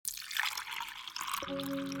We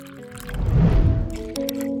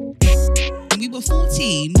were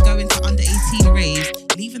 14, going to under 18 raves,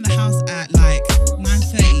 leaving the house at like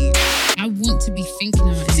 9:30. I want to be thinking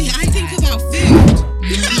about it. See, I think about food.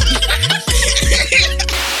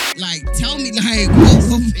 Like, tell me, like,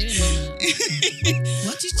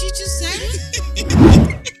 what did you just say?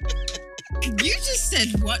 You just said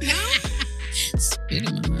what now? Spit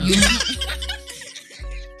in my mouth.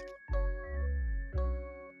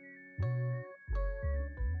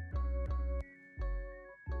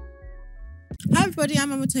 Hi everybody,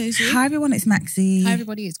 I'm Amatosu. Hi everyone, it's Maxie. Hi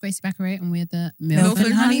everybody, it's Gracie Baccarat and we're the Milk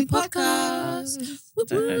and Honey Podcast.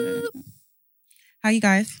 Whoop, whoop. How you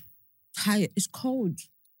guys? Hi, it's cold.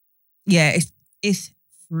 Yeah, it's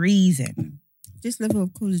freezing. This level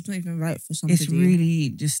of cold is not even right for somebody. It's really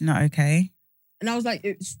just not okay. And I was like,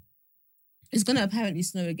 it's going to apparently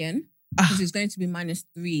snow again because it's going to be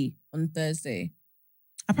 -3 on Thursday.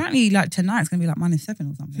 Apparently, like tonight's gonna be like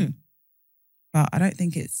 -7 or something. But I don't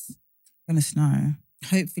think it's gonna snow.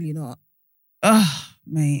 Hopefully not. Oh,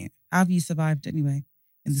 mate, how have you survived anyway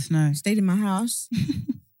in the snow? Stayed in my house.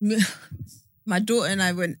 My daughter and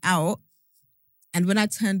I went out, and when I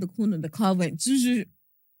turned the corner, the car went.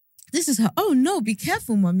 This is her. Oh no! Be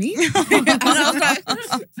careful, mummy. And I was like,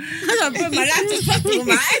 my life is possible,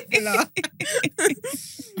 my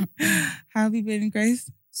eyes. How have you been, Grace?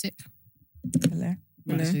 Sick. Hello.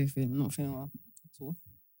 I'm actually not feeling well at all.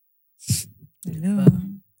 Hello. But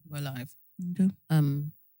we're live. Did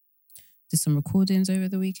some recordings over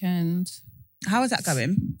the weekend. How is that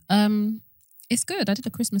going? It's good. I did a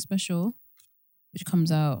Christmas special, which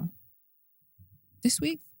comes out this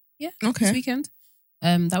week. Yeah. Okay. This weekend.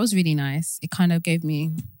 That was really nice. It kind of gave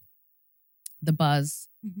me the buzz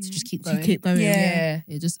to just keep going. Yeah.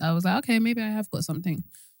 It just, I was like, okay, maybe I have got something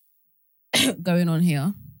going on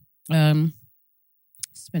here.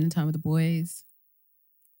 Spending time with the boys,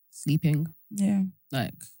 sleeping. Yeah.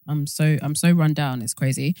 Like I'm so run down. It's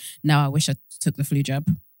crazy. Now I wish I took the flu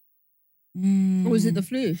jab. Or is it the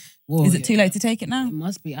flu? Whoa, Is it too late to take it now? It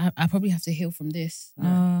must be. I probably have to heal from this,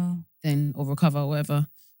 Oh. then or recover or whatever,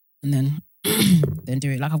 and then then do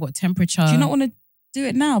it. Like I've got temperature. Do you not want to do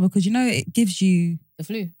it now because you know it gives you the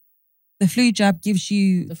flu? the flu jab gives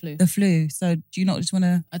you The flu. the flu. So do you not just want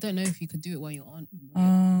to? I don't know if you could do it while you're on.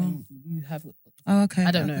 Oh. When you have. Oh, okay.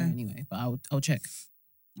 I don't know okay. anyway, but I'll check.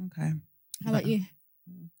 Okay. How about you?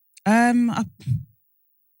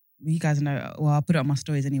 You guys know. Well, I'll put it on my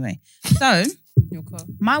stories anyway. So Your car.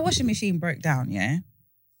 my washing machine broke down. Yeah,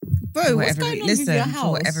 Bro, what's going on with your house?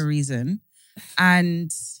 for whatever reason,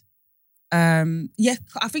 and yeah,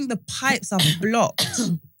 I think the pipes are blocked.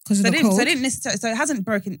 Because of So the it cold? didn't necessarily. So it hasn't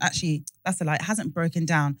broken. Actually, that's a lie. It hasn't broken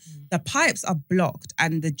down. The pipes are blocked,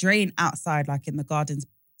 and the drain outside, like in the gardens,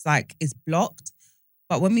 is blocked.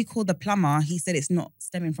 But when we called the plumber, he said it's not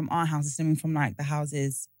stemming from our house. It's stemming from like the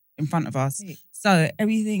houses in front of us. Wait. So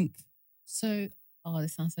everything. So,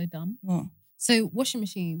 this sounds so dumb. What? So, washing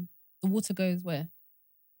machine, the water goes where?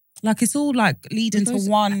 Like it's all like leading to goes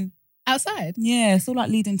one. Outside. Yeah, it's all like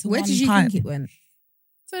leading to Where one did you pipe. think it went?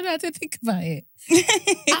 So I had to think about it.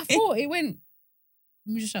 I thought it went.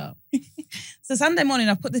 Let me just shut up. So Sunday morning,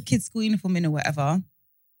 I put the kids' school uniform in or whatever,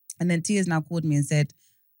 and then Tia's now called me and said,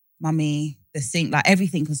 "Mummy, the sink, like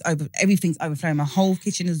everything's overflowing. My whole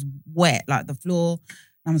kitchen is wet, like the floor."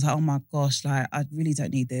 And I was like, "Oh my gosh, like I really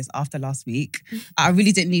don't need this." After last week, I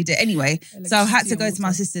really didn't need it anyway. So I had to go to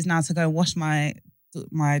my sister's now to go and wash my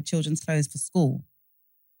children's clothes for school.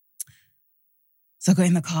 So I got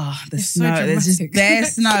in the car. The It's so snow, there's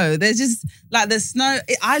dramatic. There's just like the snow.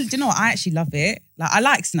 Do you know what? I actually love it. Like I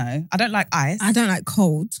like snow. I don't like ice. I don't like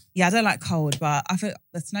cold. Yeah, I don't like cold, but I feel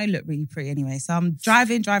the snow looked really pretty anyway. So I'm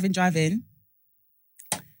driving.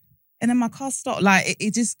 And then my car stopped. Like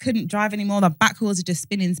it just couldn't drive anymore. The back wheels are just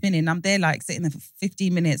spinning. I'm there like sitting there for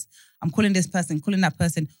 15 minutes. I'm calling this person, calling that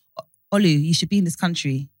person. Olu, you should be in this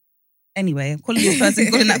country. Anyway, I'm calling this person,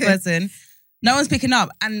 calling that person. No one's picking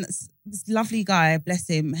up. And this lovely guy, bless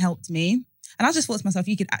him, helped me. And I just thought to myself,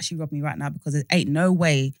 you could actually rob me right now because there ain't no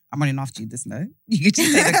way I'm running after you this snow. You could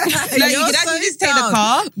just take the car. No, you You're could so actually just take the dumb.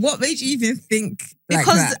 car. What made you even think like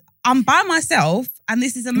Because that? I'm by myself and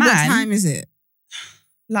this is a man. What time is it?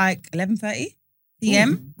 Like 11:30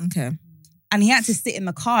 p.m. Okay. And he had to sit in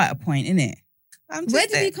the car at a point, innit? Where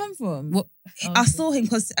did he come from? What? I saw him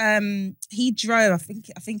because he drove. I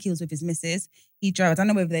think he was with his missus. He drove. I don't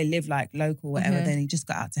know whether they live like local or whatever. Okay. Then he just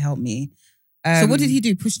got out to help me. So what did he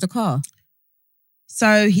do? Push the car?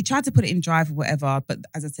 So he tried to put it in drive or whatever, but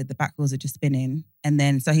as I said, the back wheels are just spinning. And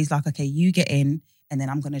then so he's like, okay, you get in, and then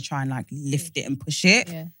I'm gonna try and like lift it and push it.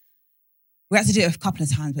 Yeah. We had to do it a couple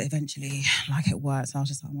of times, but eventually, like, it worked. So I was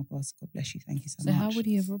just like, oh my God, God bless you. Thank you so So much. how would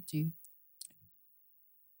he have robbed you?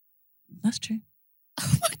 That's true.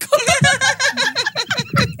 Oh my God.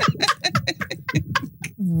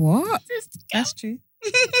 What? That's true.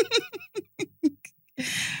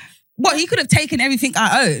 What, he could have taken everything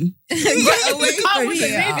I own? Get away car from wasn't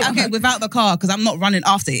here. moving. Okay, without the car, because I'm not running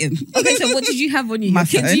after him. Okay, so what did you have on you? My Your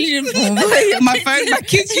kids' phone. uniform. My phone, my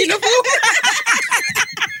kids' uniform.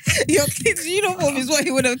 Your kid's uniform is what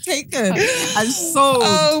he would have taken and sold.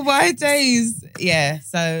 Oh, my days. Yeah,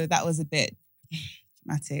 so that was a bit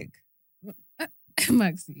dramatic.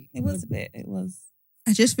 Maxi. It was a bit. It was.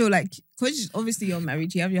 I just feel like, because obviously you're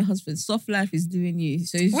married, you have your husband. Soft life is doing you.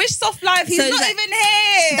 So it's- Which soft life? He's So it's not like- even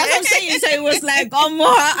here. that's what I'm saying. So it was like, oh, more.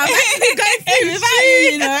 I'm actually going through without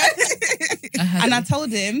you, you know. And I told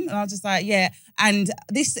him, and I was just like, yeah. And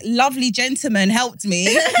this lovely gentleman helped me.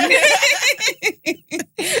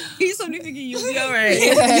 He's probably thinking you'll be all right.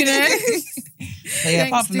 Yeah. You know? But yeah,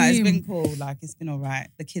 apart Thanks from to that, it's him. been cool. Like, it's been all right.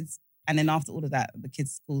 The kids, and then after all of that, the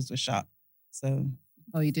kids' schools were shut. So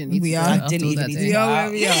Oh, you didn't need We to are- do I that didn't after all even that need day. to We are go where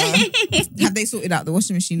out. we are. Have they sorted out the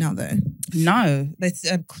washing machine out there? No, there's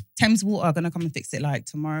Thames Water are gonna come and fix it like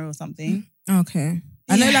tomorrow or something. Okay.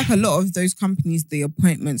 I know Yeah. like a lot of those companies, the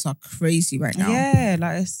appointments are crazy right now. Yeah,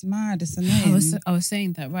 like it's mad. It's annoying. I was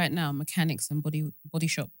saying that right now, mechanics and body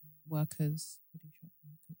shop workers,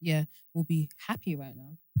 yeah, will be happy right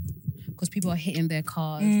now because people are hitting their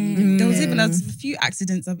cars. needing There was repairs. even a few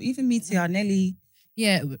accidents. Even me too. I nearly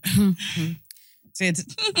yeah. did.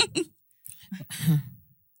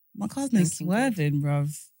 My car's been Thinking swerving,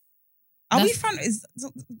 bruv. Are we front?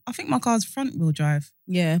 I think my car's front wheel drive.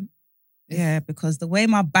 Yeah. Yeah, because the way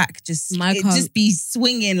my back just My it car- just be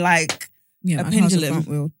swinging like Yeah. A my car's pendulum. front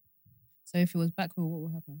wheel. So if it was back wheel, what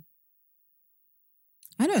would happen?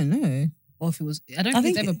 I don't know. Or if it was, I don't I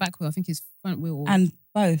think it's think ever back wheel. I think it's front wheel. Or, and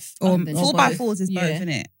both. Or- then Four just by both. fours is both, Yeah. isn't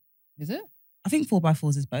it? Is it? I think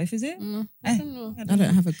 4x4s is both, is it? I Eh. don't know. I don't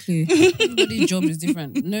have a clue. Everybody's job is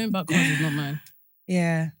different. Knowing about cars is not mine.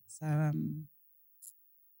 Yeah. So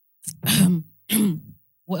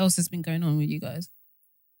What else has been going on with you guys?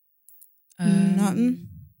 Nothing.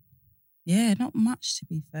 Yeah, not much to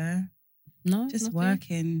be fair. No, Just nothing?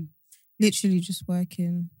 working, Literally just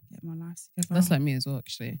working. get my life together. That's like me as well,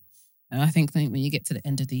 actually. And I think when you get to the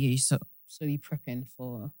end of the year, you start slowly prepping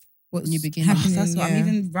for What's When you begin- happening, That's what I'm yeah.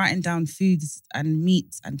 even writing down foods and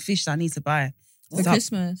meats and fish that I need to buy. For Start-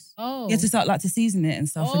 Christmas. oh, Yeah, to start like to season it and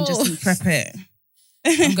stuff and Oh. just prep it.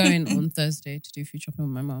 I'm going on Thursday to do food shopping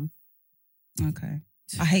with my mum. Okay.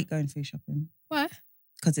 I hate going food shopping Why?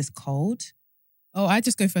 because it's cold. Oh, I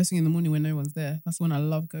just go first thing in the morning when no one's there. That's when I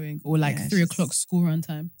love going. Or like Yeah, it's 3 just- o'clock school run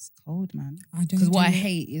time. It's cold, man. I don't Because what do I it.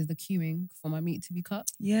 hate is the queuing for my meat to be cut.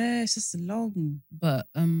 Yeah, it's just long. But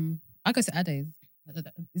I go to Adays.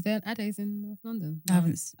 Is there an Adays in North London? I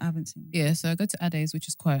haven't seen it. Yeah, so I go to Adays, which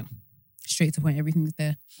is quite straight to the point. Everything's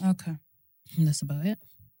there. Okay. And that's about it.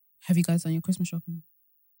 Have you guys done your Christmas shopping?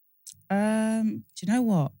 Do you know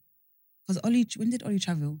what? Because when did Ollie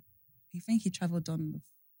travel? I think he traveled on the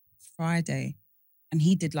Friday, and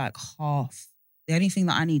he did like half. The only thing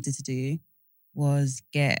that I needed to do was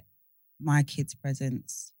get my kids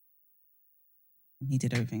presents, and he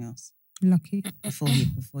did everything else Lucky.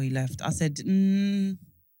 before he left. I said,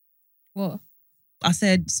 What? I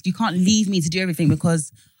said you can't leave me to do everything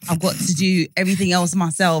because I've got to do everything else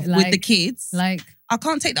myself with the Like- kids. Like, I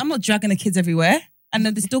can't take. I'm not dragging the kids everywhere, and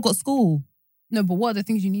then they still got school. no, but what are the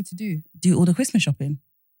things you need to do? Do all the Christmas shopping.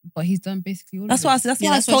 But he's done basically all That's of why I it. said. That's Yeah,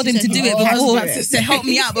 why I that's what told she him to said. do it Oh, I was before about to to help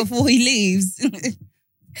me out before he leaves.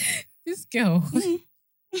 This girl.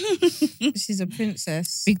 She's a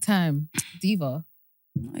princess. Big time. Diva.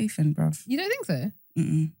 Not even, bruv. You don't think so?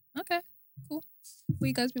 Mm-mm. Okay, cool. What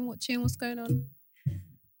you guys been watching? What's going on?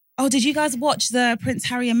 Oh, did you guys watch the Prince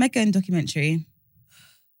Harry and Meghan documentary?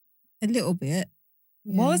 A little bit.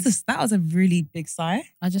 What was this? That was a really big sigh.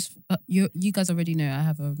 I just you guys already know I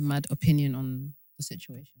have a mad opinion on the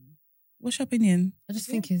situation. What's your opinion? I just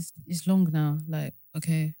think it's long now. Like,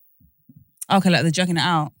 okay, Okay, like they're dragging it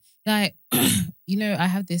out. like you know, I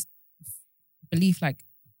have this belief like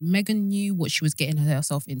Meghan knew what she was getting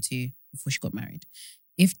herself into before she got married.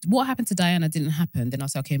 If what happened to Diana didn't happen, then I'll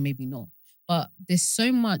say okay, maybe not. But there's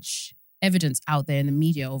so much evidence out there in the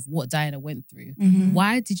media of what Diana went through. Mm-hmm.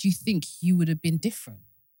 Why did you think you would have been different?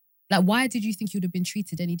 Like, why did you think you would have been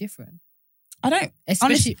treated any different? I don't.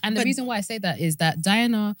 Especially, and the but- reason why I say that is that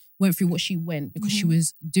Diana went through what she went because she Mhm.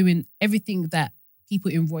 was doing everything that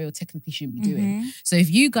people in royal technically shouldn't be doing. Mhm. So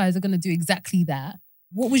if you guys are going to do exactly that,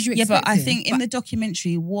 what was you Yeah, expecting? but I think in the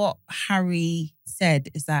documentary, what Harry said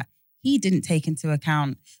is that he didn't take into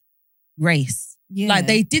account race. Yeah. Like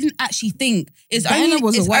they didn't actually think. It's Diana only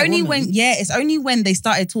was a it's white only woman. when it's only when they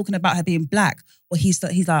started talking about her being black, where he's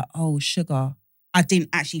like, oh sugar, I didn't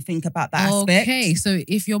actually think about that aspect. Okay, so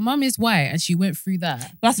if your mum is white and she went through that,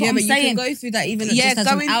 That's what Yeah, I'm but you saying. can go through that even Yeah, just as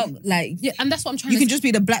going- an out, like yeah, and that's what I'm trying you to can just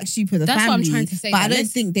be the black sheep of the That's what family. I'm trying to say, But I like, don't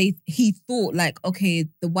let's- think he thought like, okay,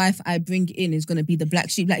 the wife I bring in is gonna be the black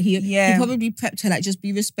sheep. Like he Yeah. probably prepped her like just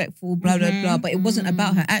be respectful, blah blah blah. But it wasn't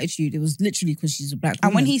about her attitude. It was literally because she's a black woman.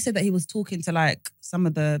 And when he said that he was talking to like some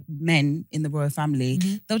of the men in the royal family,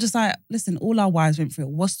 they were just like, listen, all our wives went through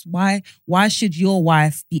it. Why should your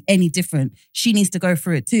wife be any different? She needs to go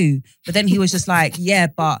through it too. But then he was just like, yeah,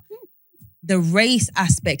 but the race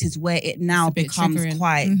aspect is where it now It's a bit becomes triggering.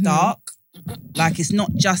 quite Mhm. dark. Like it's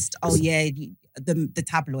not just, oh yeah, the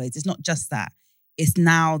tabloids. It's not just that. It's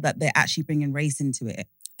now that they're actually bringing race into it.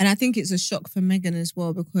 And I think it's a shock for Meghan as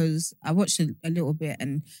well because I watched a little bit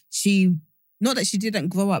and she, not that she didn't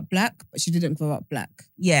grow up black, but she didn't grow up black.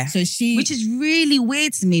 Yeah. So she, Which is really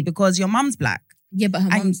weird to me because your mum's black. yeah, but her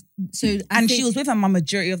and- mum's, so I And think, she was with her mum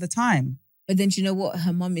majority of the time. but then do you know what?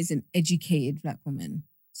 Her mum is an educated black woman.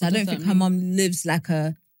 So What I don't does think that her mean? mum lives like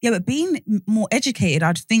a, Yeah, but being more educated,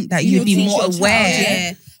 I'd think that You you'd be teach more your child, aware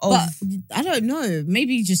yeah. of. But I don't know.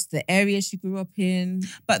 Maybe just the area she grew up in.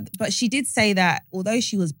 But she did say that although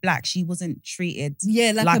she was black, she wasn't treated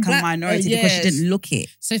Yeah, like a black, minority because she yes. didn't look it.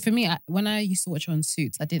 So for me, when I used to watch her on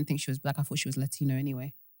Suits, I didn't think she was black. I thought she was Latino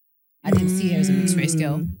anyway. I didn't see her as a mixed race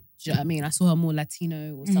girl. Do you know what I mean? I saw her more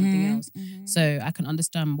Latino or something else. So I can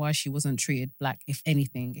understand why she wasn't treated black, if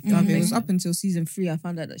anything. If Bruv, that it makes was up sense. until season 3. I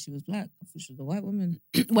found out that she was black. I thought she was a white woman.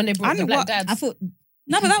 When they I brought know the black what- dads. I thought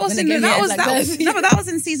No, but that was When in they that gave was it that like was that. no, but that was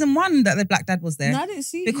in season 1 that the black dad was there no, I didn't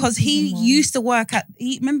see it in because he season 1. used to work at.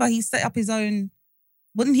 Remember he set up his own.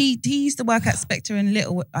 Wasn't he? He used to work at Spectre and Lit.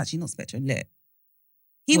 Or, actually, not Spectre and Lit.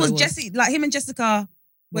 He Well, was it was- Jesse. Like him and Jessica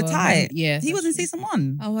were Well, tight. yeah, he was in that's true. season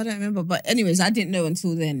 1. Oh, I don't remember. But anyways, I didn't know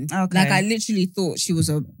until then. Okay. Like I literally thought she was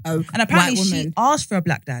a And apparently white she woman. asked for a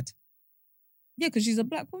black dad. Yeah, because she's a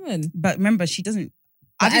black woman. But remember, she doesn't.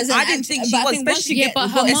 But I as an didn't act- think she but I was, think once especially you Yeah, get- but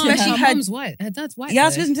her well, mum, especially her her- mum's white. Her dad's white. Yeah, I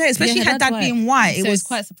was though. going to say, especially Yeah, her her dad dad's being white. So It was it's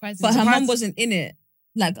quite surprising. But her surprised- mum wasn't in it.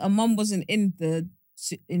 Like her mum wasn't in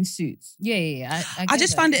in Suits. Yeah. I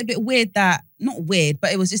just found it a bit weird that, not weird,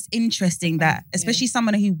 but it was just interesting that, Yeah. especially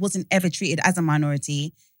someone who wasn't ever treated as a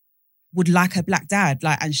minority would like her black dad,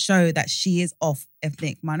 like, and show that she is of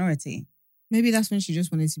ethnic minority. Maybe that's when she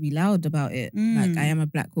just wanted to be loud about it. Mm. Like I am a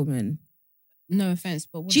black woman. No offense,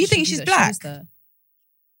 but what Do you does she think do she's that black? shows that?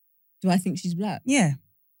 Do I think she's black? Yeah.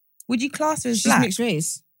 Would you class her as She's black? mixed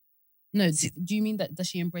race. No, do you mean that does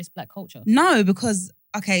she embrace black culture? No, because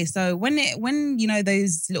okay, so when you know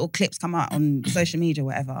those little clips come out on social media,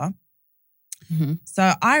 whatever. Mhm.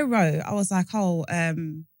 So I was like,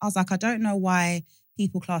 I don't know why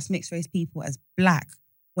people class mixed race people as black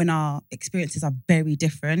when our experiences are very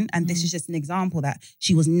different. And this is just an example that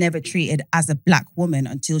she was never treated as a black woman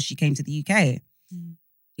until she came to the UK.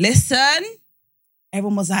 Listen,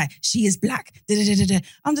 everyone was like, she is black. Da-da-da-da-da.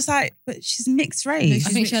 I'm just like, but she's mixed race. I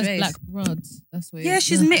She's think she has mixed race. black rods. That's what. Yeah,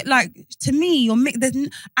 she's mixed. Like to me, you're mixed,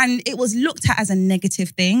 and it was looked at as a negative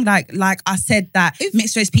thing. Like I said that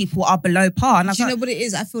mixed race people are below par, and I was Do you like, know what it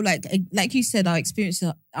is? I feel like you said, our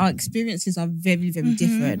experiences are very, very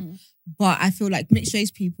different. But I feel like mixed race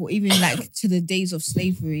people, even like to the days of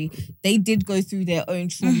slavery, they did go through their own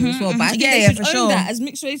trauma as well. But I think they should for own sure. that as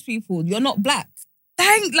mixed race people. You're not black.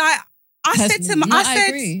 I said to Personally. him, No, I I said,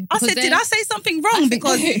 agree. I Because said, did then- I say something wrong? I think-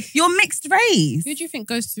 Because you're mixed race. Who do you think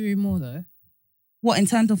goes through more though? What in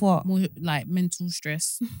terms of what? More like mental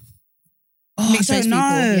stress. Oh, Mixed I race don't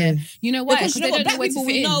know. Yeah. You know why? Because you know what, they black don't know where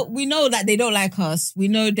to people, fit in. we know that they don't like us. We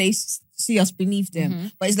know they see us beneath them.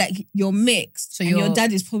 Mhm. But it's like you're mixed. So and your you're-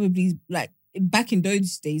 dad is probably like, back in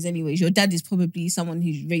those days anyways, your dad is probably someone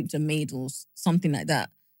who's raped a maid or something like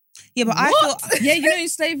that. Yeah, but I What? thought. Yeah, you know in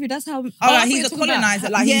slavery, that's how... Oh, like I he's a thought you were talking colonizer.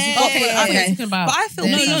 about- Like he's Yeah, okay. yeah, Okay. yeah. Talking about But I feel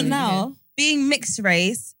No, their- not now. being mixed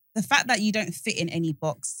race, the fact that you don't fit in any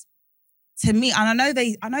box, to me, and I know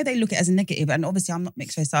they look at it as a negative, and obviously I'm not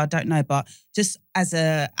mixed race, so I don't know, but just as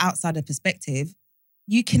a outsider perspective,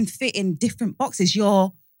 you can fit in different boxes.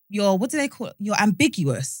 You're what do they call it? You're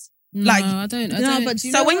ambiguous. No, Like- I don't. No, but do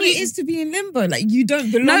you So know when what you- it is to be in limbo? Like you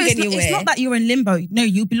don't belong No, it's anywhere. not that you're in limbo. No,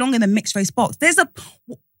 you belong in the mixed race box.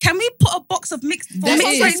 Can we put a box of mixed There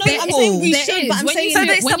mixed is. race No, people? I'm saying we There should, is. but I'm When saying you So fill-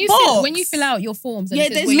 there's when a you fill- box. when you fill out your forms, and Yeah, it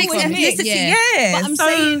says there's where you always from. a mix. ethnicity. Yeah, But I'm so,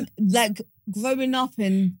 saying, like, growing up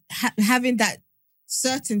and having that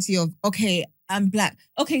certainty of, okay, I'm black.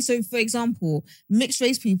 Okay, so for example, mixed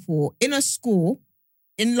race people in a school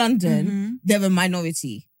in London, Mhm. they're a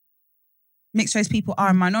minority. mixed race people are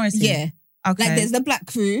a minority. Yeah. Okay. Like, there's the black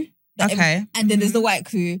crew Okay. And then there's the white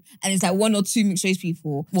crew, and it's like one or two mixed race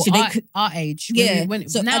people. Well, So they our age. Yeah. So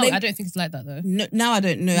So now are they- I don't think it's like that though. now I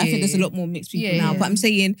don't know. I think there's a Yeah. lot more mixed people Yeah, now. yeah. But I'm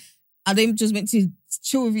saying, are they just meant to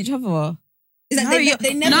chill with each other? Is that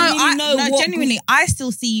they never really know no, what genuinely, I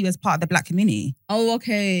still see you as part of the black community, Oh,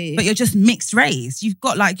 okay. but you're just mixed race. You've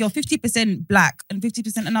got like, you're 50% black and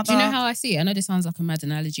 50% another. Do you know how I see it? I know this sounds like a mad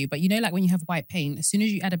analogy, but you know, like when you have white paint, as soon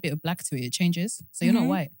as you add a bit of black to it, it changes. So you're not Mhm.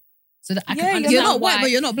 white. So that I Yeah, can understand you're not why, white,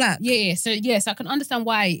 but you're not black. Yeah. So yes, I can understand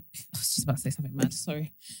why. I was just about to say something mad.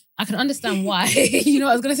 Sorry. I can understand why. You know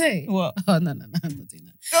what I was gonna say? What? Oh no, I'm not doing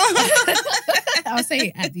that. I'll say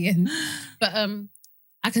it at the end. But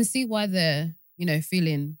I can see why they're, you know,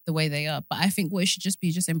 feeling the way they are. But I think what it should just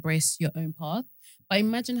be, just embrace your own path. But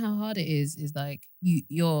imagine how hard it is like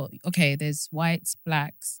you're okay, there's whites,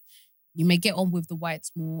 blacks. You may get on with the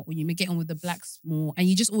whites more, or you may get on with the blacks more, and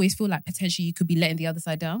you just always feel like potentially you could be letting the other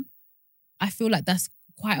side down. I feel like that's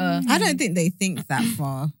quite a. I don't think they think that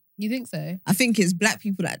far. You think so? I think it's black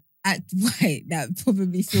people that act white that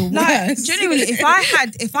probably feel Like, worse. genuinely,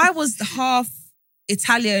 if I was half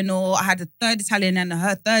Italian, or I had a third Italian and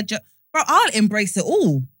her third, bro, I'll embrace it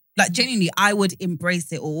all. Like, genuinely, I would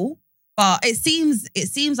embrace it all. But it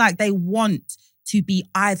seems like they want to be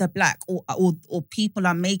either black or people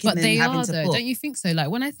are making But them they having are to though, put don't you think so? Like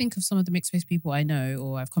when I think of some of the mixed race people I know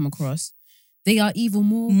or I've come across, they are either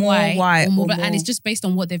more white or more black, and it's just based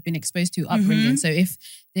on what they've been exposed to upbringing. Mhm. So if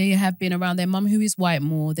they have been around their mum who is white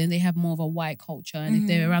more, then they have more of a white culture, and if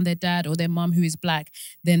they're around their dad or their mum who is black,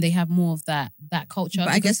 then they have more of that culture. But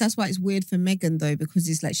I guess that's why it's weird for Megan though, because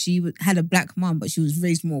it's like she had a black mum, but she was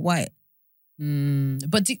raised more white.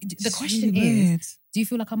 But the It's question really is, weird. do you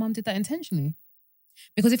feel like her mum did that intentionally?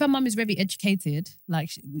 Because if her mum is very educated, like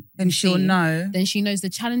Then we've she'll seen, know. then she knows the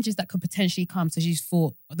challenges that could potentially come. So she's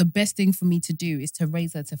thought the best thing for me to do is to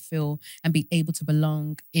raise her to feel and be able to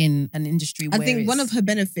belong in an industry. I where think one it's- of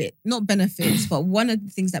her not benefits, but one of the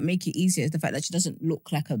things that make it easier is the fact that she doesn't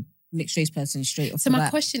look like a mixed race person straight off So the my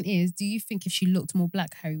bat. question is, do you think if she looked more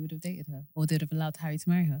black, Harry would have dated her, or they'd have allowed Harry to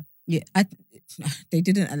marry her? Yeah, they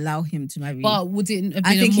didn't allow him to marry. But would it have been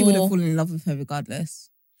I think a he would more- have fallen in love with her regardless.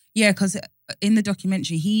 Yeah, because in the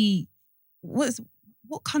documentary,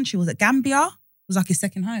 what country was it? Gambia was like his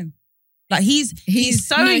second home. Like he's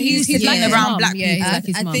so no, used to he's being like his around mum. black Yeah, people. he's like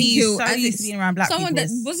his I mum. think He's he'll- so I used think to being around black Someone people.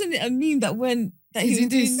 that wasn't it a meme that when that he He's was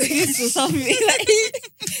doing into- this or something. Like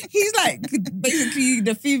he's like basically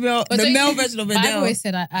the But the don't male you- version of But I've Adele. always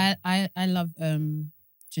said I love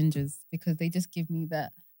gingers because they just give me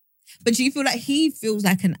that. But do you feel like he feels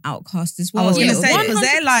like an outcast as well? I was gonna Yeah, say, because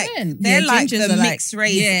they're like 100%. they're like gingers the are like- mixed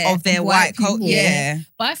race yeah, of their white white culture. people. Yeah.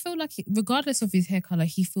 But I feel like regardless of his hair color,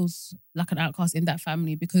 he feels like an outcast in that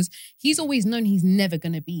family because he's always known he's never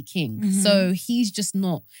going to be king. Mhm. So he's just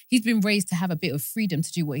not, he's been raised to have a bit of freedom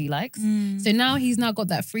to do what he likes. So now he's now got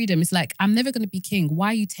that freedom. It's like, I'm never going to be king.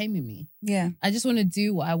 Why are you taming me? Yeah. I just want to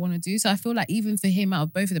do what I want to do. So I feel like even for him, out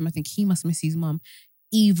of both of them, I think he must miss his mum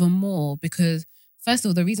even more because first of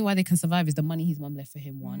all, the reason why they can survive is the money his mum left for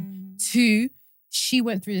him, one. Two, she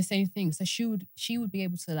went through the same thing. So she would be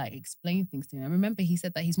able to like explain things to him. I remember he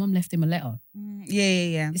said that his mum left him a letter.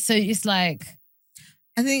 Yeah. So it's like,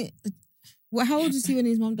 I think. Well, how old was he when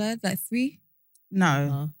his mom died? Like 3?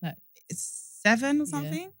 No, like it's 7 or Yeah.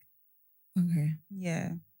 something. Okay. Yeah.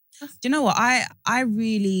 Do you know what? I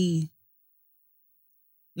really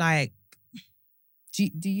like.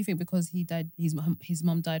 do you think because he died, his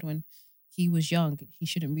mum died when he was young, he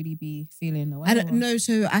shouldn't really be feeling away? I don't know.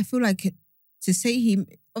 So I feel like to say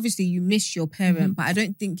obviously you miss your parent, but I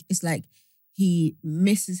don't think it's like he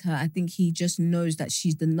misses her. I think he just knows that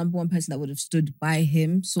she's the number one person that would have stood by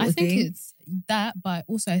him, sort I of think thing. it's that, but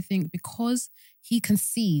also I think because he can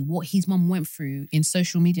see what his mum went through in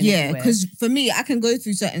social media. and Yeah, everywhere. because for me, I can go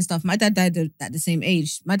through certain stuff. My dad died at the same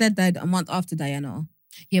age. My dad died a month after Diana.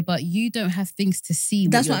 Yeah, but you don't have things to see.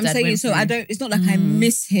 That's your what I'm dad saying. went So I through. don't. It's not like I Mm.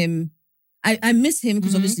 miss him. I miss him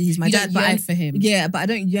because Mhm. obviously he's my You dad. don't But yearn for him. yeah, but I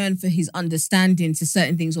don't yearn for his understanding to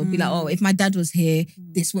certain things or be like, oh, if my dad was here,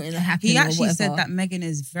 this wouldn't have happened. He or actually said whatever. that Megan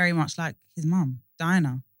is very much like his mum,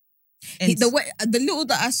 Diana. The little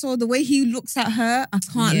that I saw, the way he looks at her, I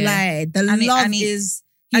can't Yeah. lie. The And love and is.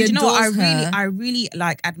 And you know what? adores her. I really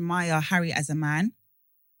like admire Harry as a man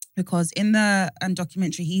because in the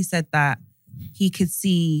documentary he said that he could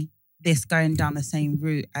see this going down the same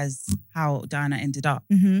route as how Diana ended up,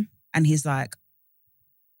 Mhm. and he's like,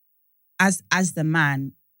 as the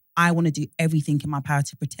man, I want to do everything in my power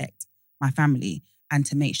to protect my family and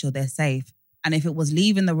to make sure they're safe. And if it was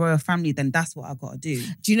leaving the royal family, then that's what I got to do.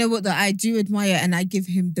 Do you know what that I do admire, and I give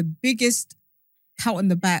him the biggest pat on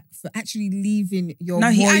the back for actually leaving your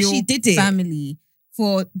No, he royal actually did it. family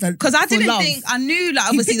for the Because I didn't love. think, I knew like He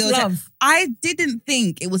obviously picked there was love. I didn't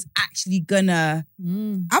think it was actually gonna.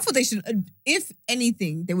 I thought they should. If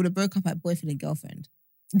anything, they would have broke up at boyfriend and girlfriend.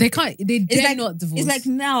 They can't. They dare like- not divorce. It's like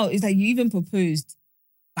now. It's like you even proposed.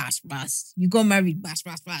 Bash, bash. You got married. Bash,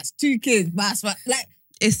 bash, bash. 2 kids. Bash, bash. Like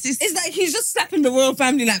It's just it's like he's just slapping the royal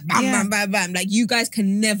family like bam, Yeah. bam, bam, bam. Like you guys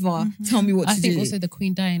can never tell me what I to think do. also the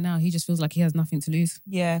Queen dying now. He just feels like he has nothing to lose.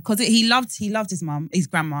 yeah, because he loved his mum, his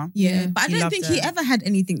grandma. yeah, but I He don't loved think he her. ever had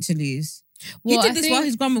anything to lose. Well, he did I this think- while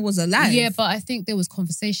his grandma was alive. Yeah, but I think there was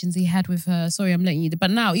conversations he had with her. Sorry, I'm letting you. But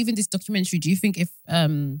now, even this documentary, do you think if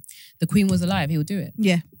the Queen was alive, he would do it?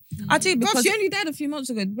 yeah. I do Bro, because she only died a few months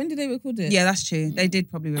ago. When did they record it? yeah, that's true. They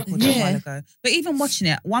did probably record it a Yeah. while ago. But even watching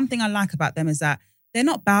it, one thing I like about them is that they're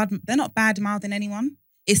not bad. They're not bad mouthing anyone.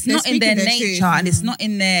 It's They're not in their speaking their nature, truth. and it's not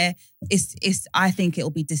in their. It's. I think it'll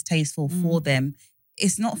be distasteful for them.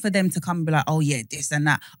 It's not for them to come and be like, oh yeah, this and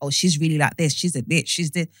that. Oh, she's really like this. She's a bitch.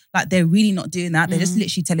 She's this. Like they're really not doing that. They're just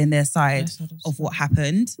literally telling their side of what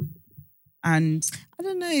happened. And I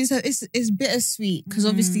don't know. It's bittersweet because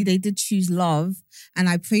obviously they did choose love, and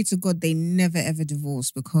I pray to God they never ever divorce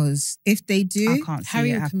because if they I do, can't see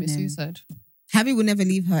Harry it will commit happening. suicide. Harry will never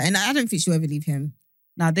leave her, and I don't think she'll ever leave him.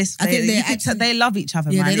 Now this, I think they love each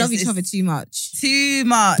other. Yeah, man. they love It's- each other it's too much. Too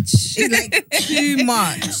much. It's like too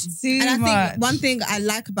much. Too And I much. think one thing I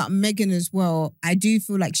like about Meghan as well, I do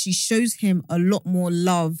feel like she shows him a lot more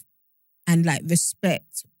love and like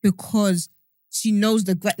respect because she knows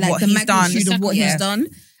the What the he's done. magnitude of what Yeah. he's done.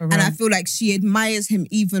 For And real. I feel like she admires him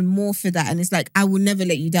even more for that. And it's like, I will never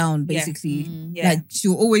let you down, Yeah. basically. Yeah. Like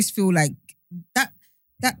she'll always feel like that.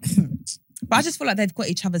 But I just feel like they've got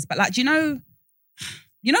each other's back. Like, do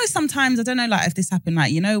you know, sometimes, I don't know, like if this happened,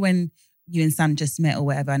 like, you know, when you and Sam just met or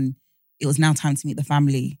whatever, and it was now time to meet the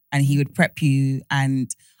family and he would prep you. And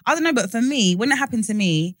I don't know, but for me, when it happened to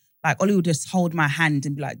me, like Ollie would just hold my hand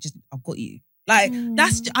and be like, just, I've got you. Like,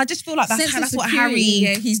 I just feel like Sense of that's what security,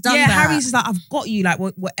 Harry, yeah, he's done yeah, that. Harry's just like, I've got you. Like,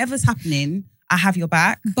 whatever's happening, I have your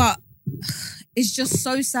back. But it's just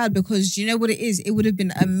so sad because do you know what it is? It would have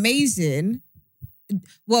been amazing.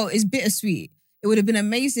 Well, it's bittersweet. It would have been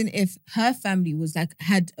amazing if her family was like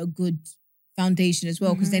had a good foundation as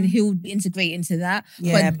well, because then he'll integrate into that.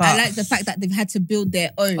 Yeah, but I like the fact that they've had to build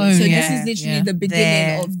their own. Own, So yeah, this is literally yeah. the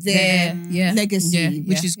beginning of their Yeah. legacy, Yeah,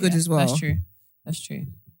 which yeah, is good yeah. as well. That's true. That's true.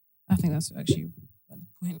 I think that's actually a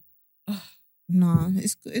valid point. No,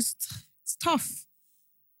 it's tough. It's tough.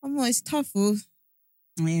 Oh.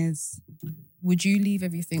 Yes. Would you leave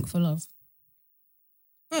everything for love?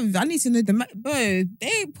 Bro, I need to know bro, they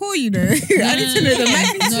ain't poor, you know. I need to know the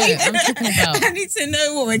magnitude. No, I'm talking about. I need to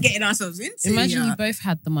know what we're getting ourselves into. Imagine yeah. you both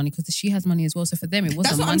had the money because she has money as well. So for them, it wasn't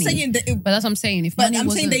That's what money. I'm saying. But that's what I'm saying. If But money I'm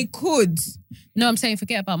saying wasn't, they could. no, I'm saying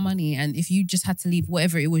forget about money. And if you just had to leave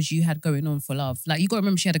whatever it was you had going on for love, like you got to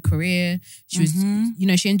remember she had a career. She was, you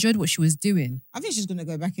know, she enjoyed what she was doing. I think she's gonna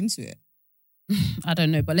go back into it. I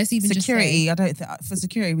don't know, but let's even Security, just I don't think, for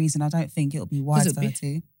security reason, I don't think it'll be wise it'd for her be- to.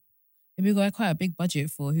 say we got quite a big budget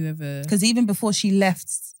for whoever. Because even before she left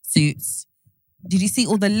Suits, did you see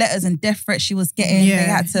all the letters and death threats she was getting?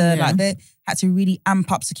 Yeah, They had to really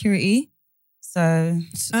amp up security. So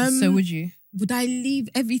So would you? Would I leave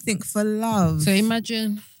everything for love? So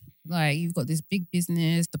imagine, like, you've got this big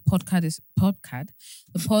business. The podcast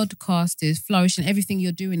is flourishing. Everything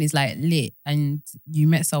you're doing is like lit, and you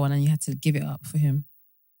met someone and you had to give it up for him.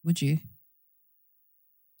 Would you?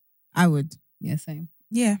 I would. Yeah, same.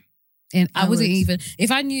 yeah, And I I wasn't would. even.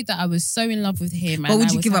 If I knew that I was so in love with him, But and would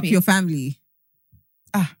I you was give up happy- your family?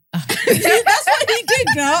 Ah. That's what he did,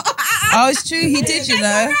 girl. oh, it's true. He did, you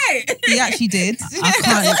know. He actually did. I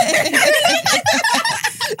can't.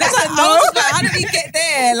 That's like, I was like, how did he get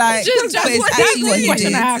there? Like, Just- but that's it's what actually he what he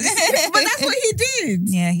did. did. But that's what he did.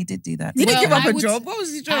 Yeah, he did do that. He didn't Well, give up I a would- job. What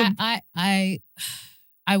was his job?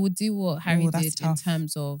 I would do what Harry that's did tough. in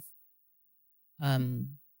terms of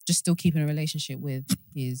just still keeping a relationship with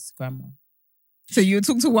his grandma. So you would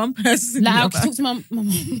talk to one person. Like I you're could talk to my mum,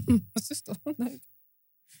 my sister.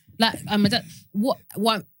 Like my dad. What?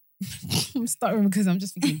 I'm stuttering because I'm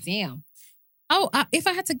just thinking, damn. If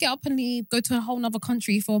I had to get up and leave, go to a whole nother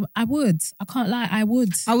country I would. I can't lie, I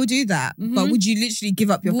would. I would do that. But Mhm. would you literally give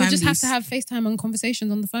up your We'll family? just have to have FaceTime and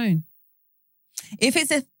conversations on the phone. If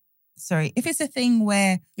it's a thing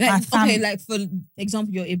where my Like, family, okay, like for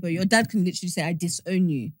example, your Ibo, your dad can literally say, I disown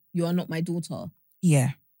you. You are not my daughter.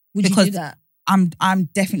 yeah, Would you Because- do that? I'm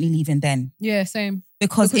definitely leaving then. Yeah, same.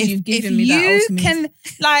 Because Because if you've given if me that you ultimate- can,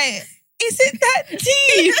 like, is it that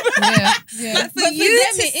deep? Yeah, yeah. Like, for But you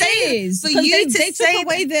them to it say, is, for because you to they say took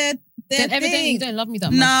away their Then evidently thing. you don't love me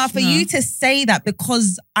that much. nah, for you to say that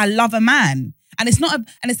because I love a man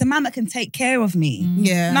And it's a man that can take care of me.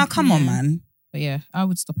 Yeah. Now, come on, Yeah. man. But yeah, I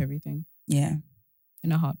would stop everything Yeah.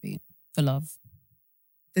 in a heartbeat for love.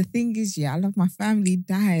 The thing is, I love my family.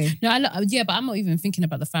 Die. No, but I'm not even thinking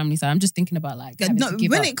about the family side. I'm just thinking about like having No, to give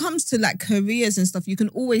when up. it comes to like careers and stuff, you can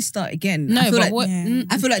always start again. No, I feel but like, what? Yeah.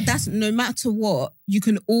 I feel like that's no matter what, you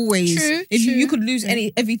can always. True, If you true. could lose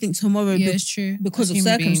everything tomorrow Yeah, it's true. because As of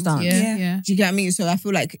human beings. circumstance. Yeah, Yeah. yeah. Do you get what I mean? So I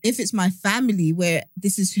feel like if it's my family where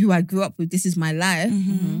this is who I grew up with, this is my life.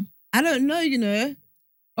 Mhm. I don't know, you know.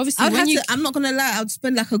 Obviously, I'd when have you to. I'm not gonna lie. I'd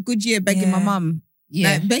spend like a good year begging my Yeah. mum.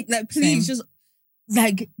 yeah, Like please, Same.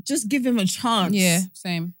 just give him a chance. yeah,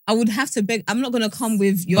 same. I would have to beg. I'm not gonna come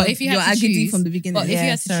with your But if you had your to agony choose- from the beginning. But if you Yeah,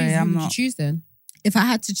 had to sorry, choose, I'm who would not. you choose then? If I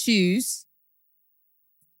had to choose,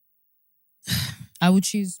 I would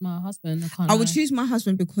choose my husband. I would choose my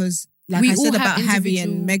husband because, like We I all said have about Harry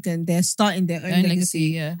and individual- Meghan, they're starting their own own legacy.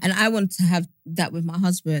 Yeah. And I want to have that with my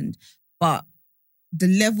husband. But the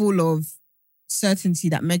level of certainty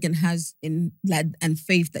that Meghan has in and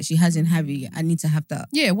faith that she has in Harry, I need to have that.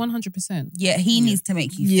 Yeah, 100%. Yeah, he needs to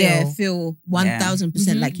make you Feel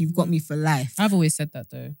 1000% Mhm. like you've got me for life. I've always said that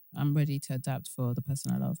though. I'm ready to adapt for the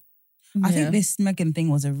person I love. I think this Meghan thing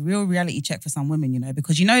was a real reality check for some women, you know,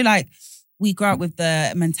 because, you know, like we grew up with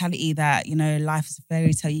the mentality that, you know, life is a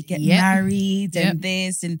fairy tale. You get Yep. married Yep. and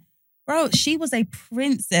this. And bro, she was a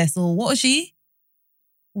princess, or what was she?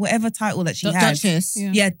 Whatever title that she had. Duchess.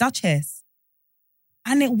 Yeah. Yeah, Duchess.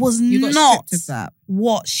 And it was You got not stripped of that.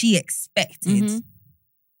 what she expected. Mhm.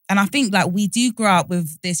 And I think like we do grow up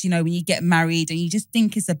with this, you know, when you get married and you just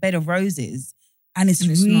think it's a bed of roses. And it's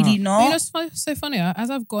And it's really not. not. But you know, it's so funny. As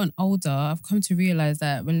I've gotten older, I've come to realize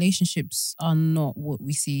that relationships are not what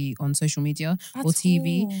we see on social media At or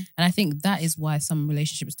TV. all. And I think that is why some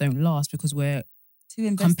relationships don't last, because we're Too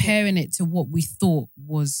invested. comparing it to what we thought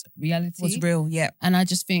was reality. Was real, yeah. And I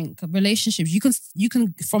just think relationships, you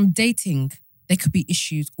can from dating, there could be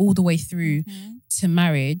issues all the way through to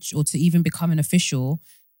marriage or to even becoming official.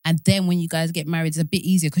 And then when you guys get married, it's a bit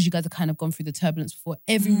easier because you guys have kind of gone through the turbulence before.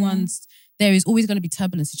 There is always going to be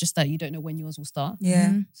turbulence. It's just that you don't know when yours will start. Yeah.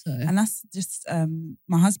 Mhm. So And that's just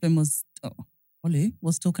my husband was Olu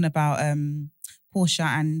was talking about Portia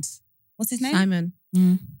and what's his name? Simon.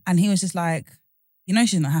 And he was just like, you know,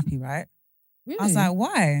 she's not happy, right? really? I was like,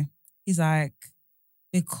 why? He's like,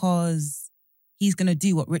 because he's gonna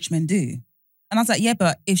do what rich men do. And I was like, yeah,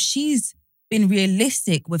 but if she's been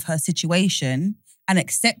realistic with her situation and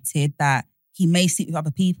accepted that he may sleep with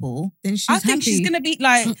other people, Then she's I think happy. she's gonna be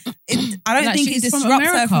like, I don't Like, think it she's from disrupts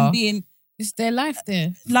her America. from being It's their life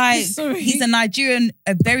there. like, Sorry. he's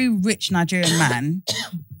a very rich Nigerian man.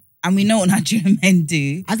 And we know what Nigerian men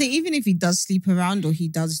do. I think even if he does sleep around or he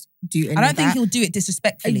does do any I don't of think that, he'll do it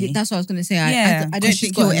disrespectfully. that's what I was going to say. Yeah, I don't 'cause she's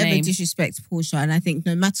think got he'll a ever name. disrespect Portia. And I think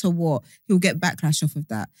no matter what, he'll get backlash off of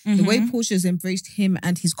that. The way Mhm. Portia's embraced him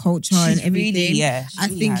and his culture and She's everything, really, yeah, she I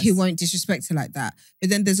really think he has. won't disrespect her like that.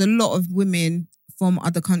 But then there's a lot of women from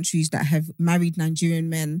other countries that have married Nigerian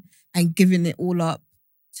men and given it all up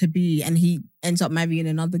to be, and he ends up marrying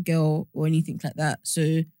another girl or anything like that.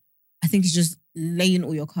 So I think it's just laying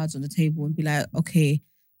all your cards on the table and be like, okay,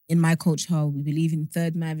 in my culture, we believe in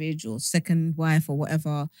third marriage or second wife or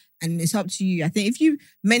whatever. And it's up to you. I think if you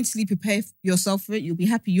mentally prepare yourself for it, you'll be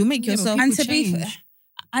happy. You'll make Yeah, but yourself And people to be change. fair,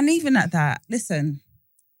 and even at that, listen,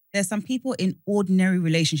 there's some people in ordinary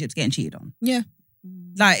relationships getting cheated on.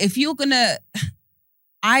 Like if you're gonna,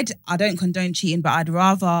 I don't condone cheating, but I'd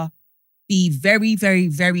rather be very, very,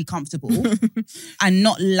 very comfortable and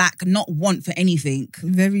not want for anything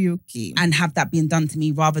very okay. and have that being done to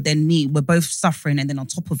me rather than me. We're both suffering and then on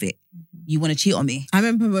top of it, you want to cheat on me. I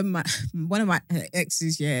remember when one of my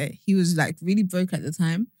exes, he was like really broke at the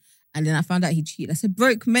time. And then I found out he cheated. I said,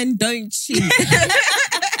 broke men don't cheat.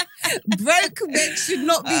 Broke men should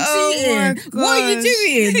not be Oh cheating. my What are you gosh.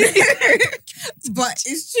 doing? But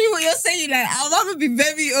it's true what you're saying. Like, I'd rather be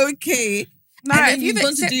very okay. No, and if then you've you've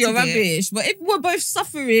gone to do your accepted it- rubbish. But if we're both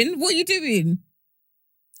suffering, what are you doing?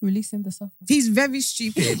 Releasing the suffer. He's very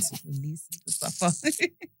stupid. Release the suffer.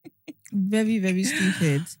 Very, very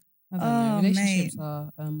stupid. I don't Oh, know. Relationships mate.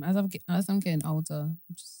 are as I'm getting older,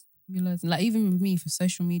 I'm just realizing, like, even with me for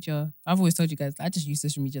social media, I've always told you guys, I just use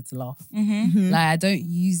social media to laugh. Mhm. Like, I don't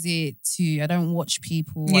use it I don't watch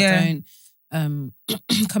people. Yeah. I don't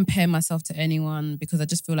compare myself to anyone because I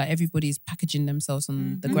just feel like everybody's packaging themselves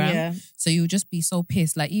on the Mhm. gram. Yeah. So you'll just be so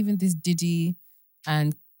pissed. Like, even this Diddy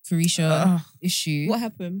and Carisha Ugh. issue. What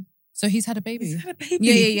happened? So he's had a baby. He's had a baby.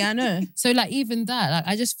 Yeah, I know. So like even that, like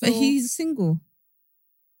I just feel But he's single.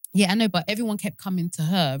 yeah, I know, but everyone kept coming to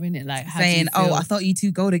her, innit? Like how do you Saying, oh, feel? I thought you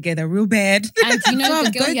two go together real bad. And you know the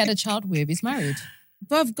Bruv, girl go he had a child with is married.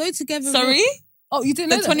 Bruv, go together. Sorry? Oh, you didn't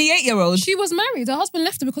know The that? 28-year-old. She was married. Her husband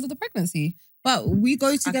left her because of the pregnancy. But we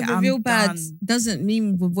go together I'm real bad done. doesn't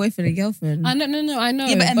mean we're boyfriend and girlfriend. I know, no, I know.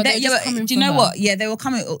 Yeah, but, they're just coming do you for know her. what? Yeah, they were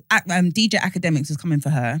coming. DJ Academics was coming for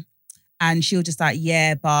her, and she was just like,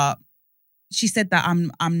 yeah, but she said that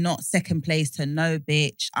I'm not second place to no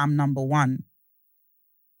bitch. I'm number one.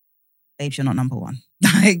 Babes, you're not number one.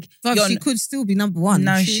 Like, But you're she could still be number one.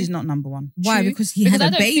 no, She- she's not number one. Why? True. Because he Because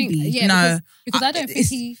had I a don't think- baby. yeah, No. because I don't think It's-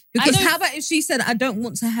 he. Because I don't- how about if she said, I don't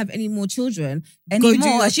want to have any more children? Any Go do more?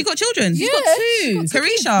 your- Has she got children? She's got two.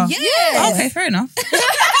 Carisha. Yeah. Okay, fair enough.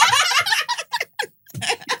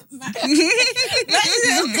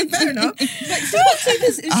 Okay, fair enough. But she's got two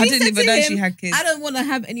kids. If I she didn't said even to know him, she had kids. I don't want to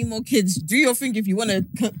have any more kids. Do your thing if you want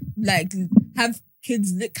to like have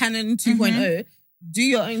kids. Canon 2.0. Do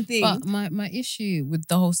your own thing. But my issue with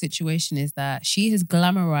the whole situation is that she has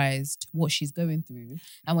glamorized what she's going through,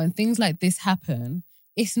 and when things like this happen,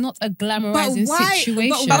 it's not a glamorizing situation.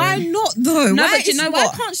 But why not though? No, why but you know why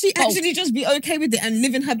what? can't she actually just be okay with it and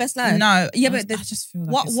living her best life? No, yeah, I but the, just feel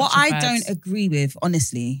like what it's what such a I bad- don't agree with,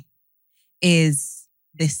 honestly, is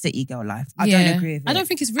this city girl life. I Yeah. don't agree with it. I don't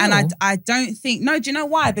think it's real. And I don't think, no, do you know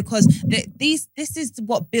why? Because this is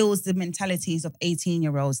what builds the mentalities of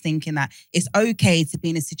 18-year-olds thinking that it's okay to be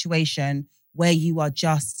in a situation where you are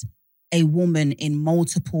just a woman in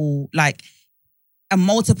multiple, like a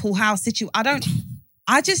multiple house situation.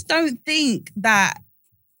 I just don't think that.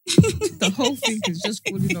 The whole thing is just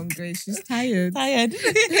falling on Grace. She's tired. Tired.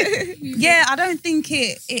 Yeah, I don't think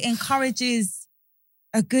it encourages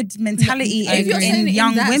a good mentality I If you're agree. saying in it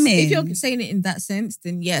young in that, women. if you're saying it in that sense,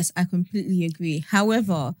 then yes, I completely agree.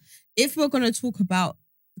 However, if we're going to talk about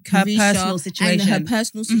Her Carisha personal and situation. her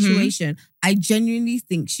personal situation, I genuinely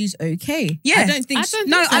think she's okay. Yeah. I don't think. I don't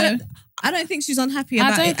no, think so. I don't think she's unhappy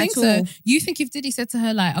about I don't it think at so. all. You think if Diddy said to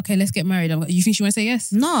her like, "Okay, let's get married," you think she won't say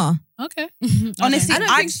yes? No, Okay. Honestly, I don't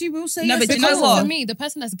I- think she will say No, yes. but do you know because- what? For me, the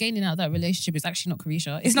person that's gaining out of that relationship is actually not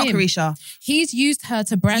Carisha. it's not him. Carisha. He's used her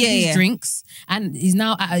to brand Yeah, his yeah. drinks, and he's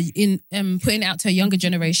now putting it out to a younger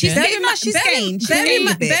generation. She's getting much. She's gained. She's Bear in gained a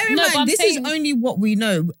mind, bit. bear in No, but mind, I'm this saying- is only what we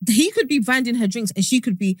know. He could be branding her drinks and she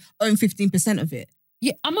could be own 15% of it.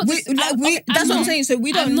 Yeah, I'm not. That's what I'm saying. So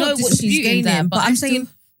we don't I'm know not what she's disputing gaining. that, but but I'm I'm saying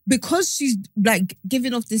because she's like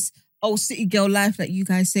giving off this city girl life that you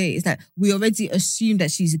guys say, is that we already assume that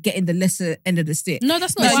she's getting the lesser end of the stick. No,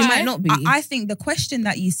 that's not No, why. she might not be. I think the question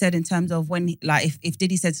that you said in terms of when, like, if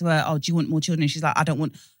Diddy said to her, "Oh, do you want more children?" She's like, "I don't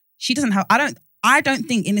want." She doesn't have. I don't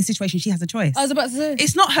think in this situation she has a choice. I was about to say.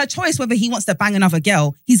 It's not her choice whether he wants to bang another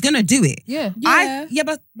girl. He's gonna do it. Yeah.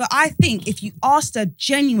 But I think if you asked her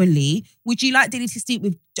genuinely, would you like Diddy to sleep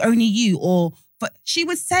with only you, or? But she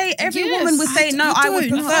would say, every Yes. woman would say, no, I would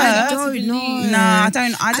prefer. I don't know. Nah, I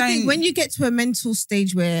don't. I think when you get to a mental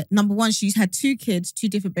stage where, number one, she's had 2 kids, 2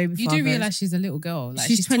 different baby You fathers. do realize she's a little girl. Like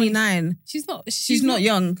she's 29. She's not. She's not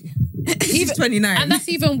young. She's 29. And that's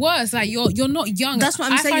even worse. Like you're not young. That's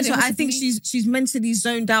what I'm saying. find it So hard I to think believe- she's mentally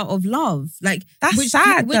zoned out of love. Like That's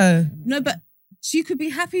sad though. No, but she could be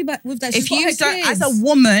happy with that. If She's got you her don't, kids. as a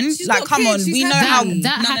woman, She's like, got come kids, on, she's we know happy. how.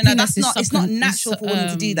 That No, happiness that's is not. It's not something- natural for women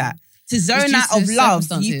to do that. To it's zone due out to of love,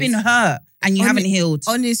 you've been circumstances. hurt and you haven't healed.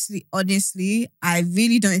 Honestly, I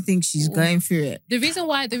really don't think she's going through it. The reason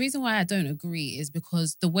why I don't agree is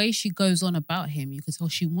because the way she goes on about him, you could tell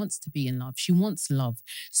she wants to be in love. She wants love.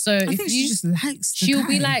 So I if think she just likes the she'll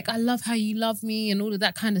be guy. like, "I love how you love me" and all of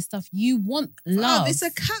that kind of stuff. You want Oh, love. it's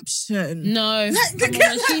a caption. No, Like, come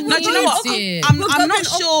on, she No, do you know what? needs it. I'm We're not going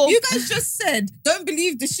sure. You guys just said, don't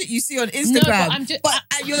believe the shit you see on Instagram. No, but I'm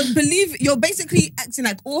just- you're basically acting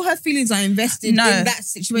like all her feelings are invested No. in that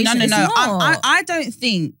situation. No. It's not. I don't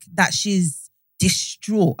think that she's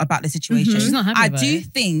distraught about the situation. Mhm. She's not happy I about do it.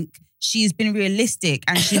 think she's been realistic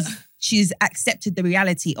and she's accepted the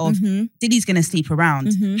reality of Mhm. Diddy's going to sleep around.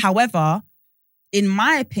 Mhm. However, in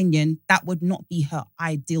my opinion, that would not be her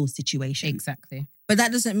ideal situation. Exactly. But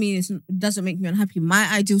that doesn't mean it doesn't make me unhappy. My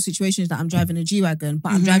ideal situation is that I'm driving a G-Wagon,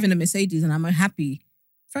 but I'm Mhm. driving a Mercedes and I'm happy.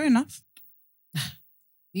 Fair enough.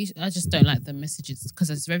 I just don't like the messages because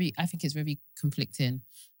I think it's very conflicting.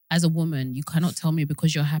 As a woman, you cannot tell me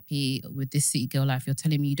because you're happy with this city girl life, you're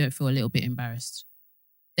telling me you don't feel a little bit embarrassed.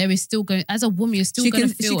 There is still going, as a woman, you're still going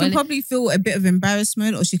to feel. She can probably feel a bit of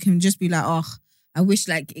embarrassment, or she can just be like, "Oh, I wish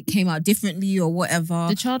like it came out differently or whatever."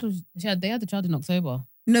 the child was, they had the child in October.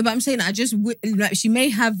 No, but I'm saying I just like she may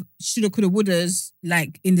have shoulda, coulda, wouldas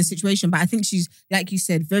like in the situation, but I think she's, like you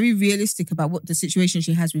said, very realistic about what the situation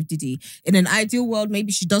she has with Diddy. In an ideal world,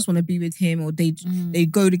 maybe she does want to be with him, or they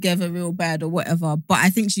go together real bad or whatever. But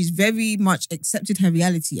I think she's very much accepted her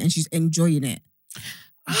reality and she's enjoying it.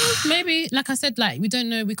 Maybe, like I said, like we don't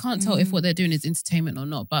know, we can't tell if what they're doing is entertainment or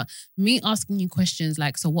not. But me asking you questions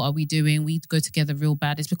like, so what are we doing? We go together real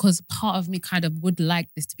bad. It's because part of me kind of would like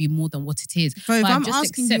this to be more than what it is. But if I've I'm just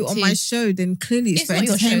asking you on my accepted- show, then clearly it's for not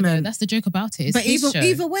your show though. entertainment. That's the joke about it. It's But his show.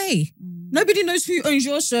 either way, nobody knows who owns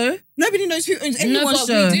your show. Nobody knows who owns No, anyone's but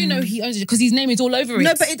show. we do know he owns it because his name is all over it.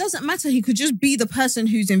 No, but it doesn't matter. He could just be the person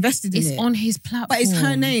who's invested in it's it. on his platform. But it's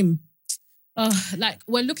her name. Like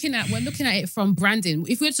we're looking at it from branding.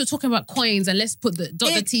 If we're talking about coins and let's put the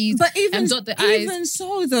dot the T's But even, and dot the I's. even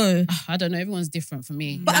so, though. I don't know. Everyone's different for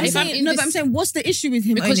me. But Like, I'm if saying, in no, this- but I'm saying, what's the issue with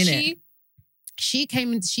him because owning it? she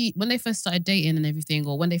came in. When they first started dating and everything,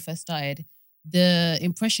 or when they first started, the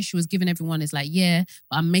impression she was giving everyone is like, yeah,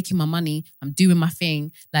 but I'm making my money, I'm doing my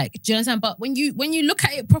thing. Like, do you understand? But when you look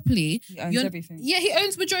at it properly, He owns everything. Yeah, he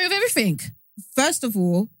owns majority of everything. First of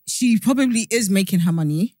all, she probably is making her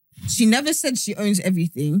money. She never said she owns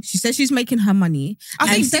everything. She said she's making her money. I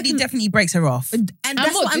think And Diddy definitely breaks her off. And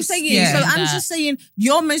that's not what I'm just saying. saying So I'm that. just saying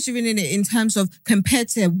you're measuring in it in terms of compared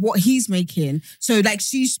to what he's making. So like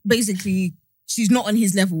she's not on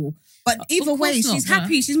his level. But either course way, not, she's but-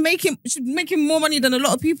 happy. She's making more money than a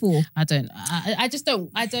lot of people. I just don't.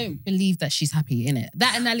 I don't believe that she's happy in it.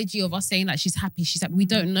 That analogy of us saying like she's happy. We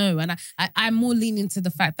don't know, and I'm more leaning to the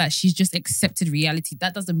fact that she's just accepted reality.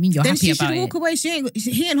 That doesn't mean you're Then happy she about should walk it. away.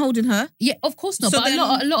 He ain't holding her. Yeah, of course not. So but then-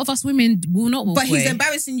 a lot of us women will not walk But away. he's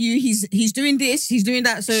embarrassing you. He's doing this. He's doing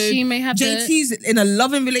that. So She may have JT's in a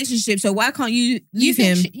loving relationship. So why can't you you leave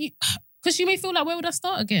think him? because she may feel like, where would I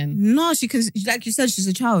start again? No, because like you said, she's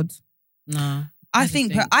a child. Nah, I just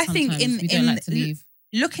think sometimes we don't like to leave.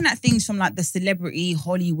 looking at things from like the celebrity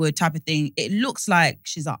Hollywood type of thing, it looks like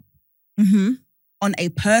she's up Mm-hmm. on a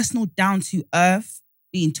personal, down to earth,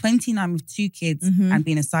 being 29 with 2 kids Mhm. and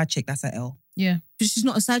being a side chick. That's an L. Yeah, But she's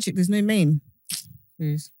not a side chick. There's no main.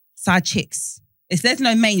 please. Side chicks. If there's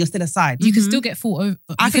no main, you're still a side. You can Mhm. still get fought over.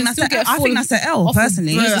 I you think can that's still get I think fought that's an L off of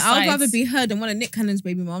personally. Bro, Either I would sides. rather be her than one of Nick Cannon's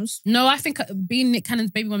baby moms. No, I think being Nick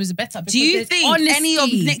Cannon's baby mom is better. Do you because think there's any of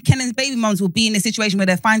honesty. Nick Cannon's baby mums will be in a situation where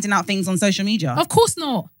they're finding out things on social media? Of course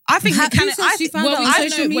not. I think Who Nick Cannon. said I she think found out on we social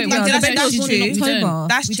don't know. media? Wait, did I The say baby that's was born true? in We don't. October.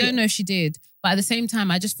 That's We true. don't know if she did. But at the same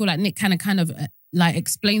time, I just feel like Nick Cannon kind of like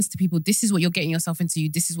explains to people, this is what you're getting yourself into.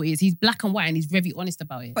 This is what he is. He's black and white and he's very honest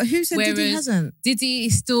about it. But who said Diddy Whereas- hasn't? Diddy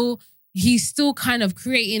is he's still kind of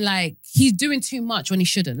creating like, he's doing too much when he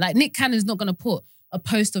shouldn't. Like Nick Cannon's not going to put a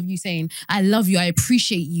post of you saying, I love you, I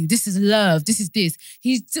appreciate you, this is love, this is this.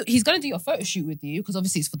 He's going to do your photo shoot with you because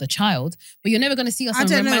obviously it's for the child, but you're never going to see us I on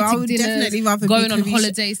don't know. I romantic would dinners, definitely rather going be on Carisha.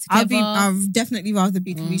 holidays together. I'd definitely rather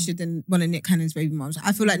be Carisha than one of Nick Cannon's baby moms.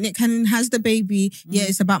 I feel like Nick Cannon has the baby. Yeah,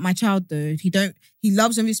 it's about my child though. He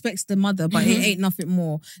loves and respects the mother, but it ain't nothing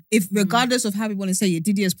more. If regardless of how we want to say it,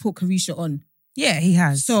 Diddy has put Carisha on. Yeah, he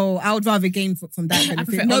has. So I would rather gain from that I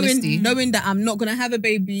benefit. prefer honesty. Knowing that I'm not gonna have a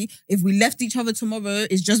baby. If we left each other tomorrow,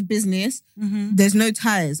 it's just business. Mhm. There's no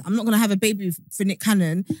ties. I'm not gonna have a baby for Nick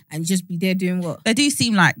Cannon and just be there doing what? They do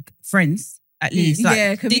seem like friends, at least. Like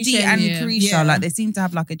Yeah, Carisha Diddy and yeah. Carisha, Yeah. like they seem to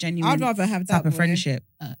have like a genuine I'd rather have that type of way. friendship.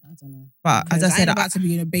 I don't know. But as I Because said, ain't about to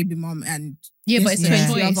be a baby mom and Yeah, but it's Yes, a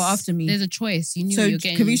yeah. choice. Other after me. There's a choice. You knew so what you're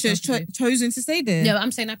getting. Carisha has yourself into. chosen to stay there. Yeah, but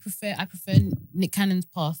I'm saying I prefer Nick Cannon's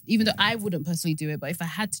path, even though I wouldn't personally do it. But if I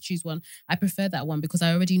had to choose one, I prefer that one because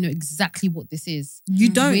I already know exactly what this is. You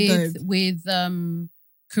don't though. with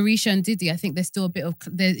Carisha and Diddy. I think there's still a bit of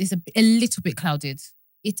there is a little bit clouded.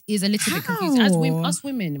 It is a little bit confusing. As How? us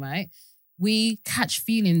women, right? We catch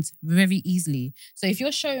feelings very easily. So if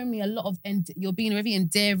you're showing me a lot of, you're being very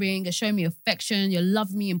endearing, you're showing me affection, you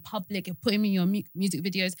love me in public, you're putting me in your music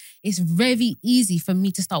videos, it's very easy for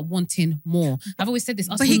me to start wanting more. I've always said this,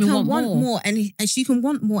 us But he women can want more. more and she can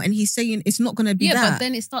want more and he's saying it's not gonna be Yeah, that. but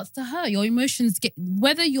then it starts to hurt. Your emotions get,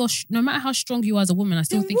 whether you're, no matter how strong you are as a woman, I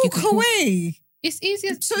still then think you walk can. away. It's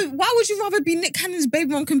easier So why would you rather be Nick Cannon's baby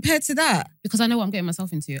mom compared to that? because I know what I'm getting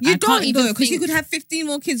myself into. You I don't can't even though, because you think- could have 15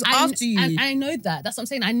 more kids I- after you. And I know that. That's what I'm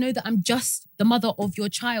saying. I know that I'm just the mother of your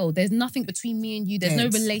child. There's nothing between me and you. There's no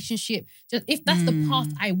Yes. relationship. Just if that's the path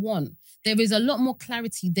I want, there is a lot more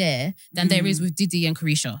clarity there than there is with Diddy and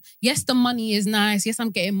Carisha. Yes, the money is nice. Yes, I'm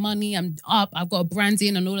getting money. I'm up. I've got a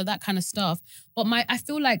branding and all of that kind of stuff. But I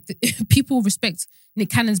feel like people respect Nick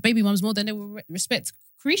Cannon's baby mums more than they will respect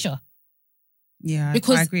Carisha. yeah,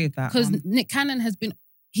 Because- I agree with that. Because one. Nick Cannon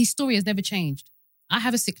his story has never changed. I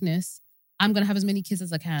have a sickness. I'm going to have as many kids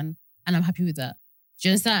as I can. And I'm happy with that. Do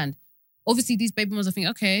you understand? Obviously, these baby moms are thinking,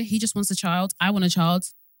 okay, he just wants a child. I want a child.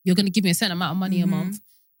 You're going to give me a certain amount of money a month.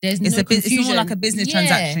 There's It's no a it's confusion. more like a business Yeah.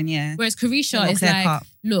 transaction, yeah. Whereas Carisha More is clear like, cut.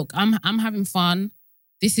 look, I'm having fun.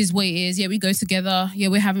 this is what it is. Yeah, we go together. Yeah,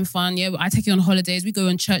 we're having fun. Yeah, I take you on holidays. We go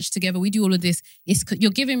on church together. We do all of this.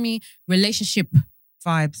 You're giving me relationship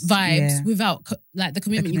vibes vibes without like the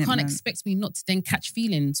commitment. You can't commitment. expect me not to then catch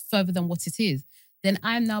feelings further than what it is. Then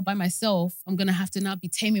I'm now by myself. I'm gonna have to now be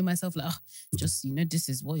taming myself. Like, just this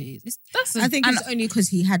is what it is. I think it's only because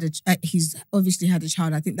he's obviously had a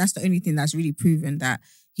child. I think that's the only thing that's really proven that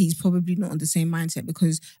he's probably not on the same mindset,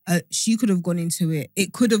 because she could have gone into it.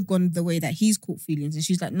 It could have gone the way that he's caught feelings, and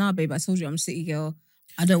she's like, "Nah, babe, I told you I'm a city girl.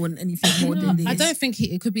 I don't want anything more than this." I don't think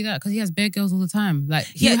it could be that, because he has bare girls all the time. Like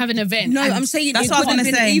he'll have an event. No, I'm saying that's it what I was could have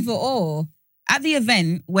gonna been say. either or. At the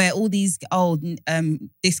event where all these,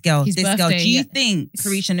 this girl, His this girl, birthday, do you yeah. think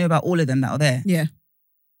Carisha knew about all of them that are there? Yeah.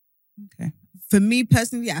 Okay. For me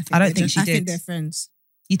personally, I don't think she I think did. they're friends.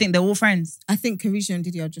 You think they're all friends? I think Carisha and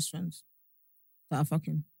Diddy are just friends that are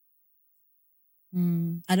fucking.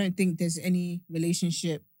 I don't think there's any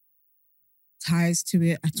relationship ties to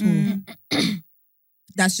it at all.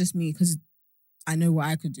 That's just me, because I know what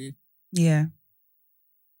I could do. Yeah.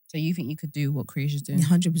 So you think you could do what Carisha's doing?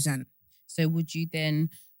 100%. So would you then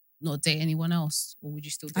not date anyone else, or would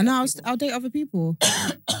you still? Date I know other people? I'll date other people.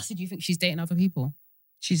 So do you think she's dating other people?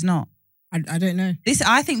 She's not. I don't know.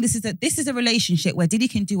 I think this is a relationship where Diddy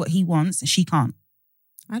can do what he wants and she can't.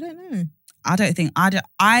 I don't know.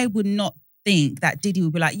 I would not think that Diddy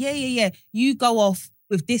would be like, yeah, you go off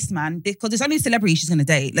with this man, because it's only a celebrity she's going to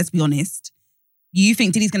date, let's be honest. You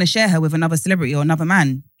think Diddy's going to share her with another celebrity or another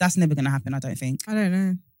man? That's never going to happen, I don't think. I don't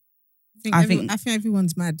know. I think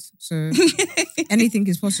everyone's mad, so anything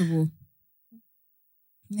is possible.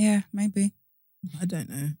 Yeah, maybe. I don't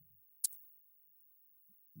know.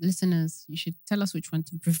 Listeners, you should tell us which one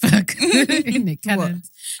do you prefer. Nick Cannon.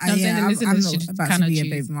 No, I'm saying the I'm listeners not should about kinda to be a choose.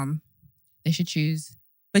 baby mum. They should choose.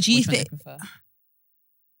 But do you Which one they think, prefer.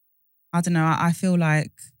 I don't know, I feel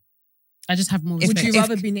like I just have more If- Would respect. you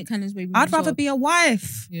rather be Nick Cannon's baby mum? I'd as rather well? be a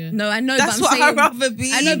wife. Yeah. No, I know. That's but I'm what saying, I'd rather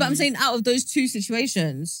be. I know, but I'm saying out of those two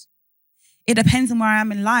situations. It depends on where I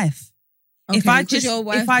am in life. If I 'cause just your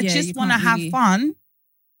wife- yeah, you want to can't have really fun,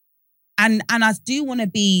 and I do want to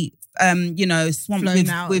be swamped flown with,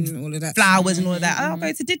 out with and all of that. flowers and all of that, I'll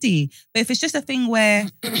go to Diddy. But if it's just a thing where,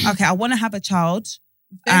 okay, I want to have a child,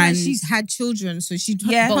 And and she's had children, so she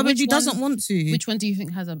Yeah. But probably which doesn't one- want to. Which one do you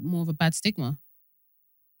think has more of a bad stigma?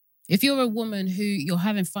 If you're a woman who you're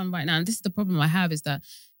having fun right now, and this is the problem I have, is that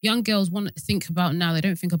young girls want to think about now, they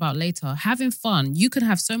don't think about later. Having fun, you can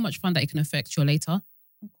have so much fun that it can affect your later.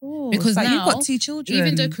 Because like, now, you've got two children.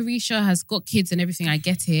 Even though Carisha has got kids and everything, I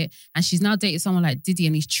get it, and she's now dated someone like Diddy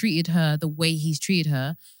and he's treated her the way he's treated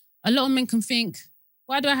her, a lot of men can think,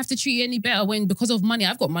 why do I have to treat you any better when because of money?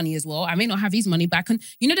 I've got money as well. I may not have his money, but I can,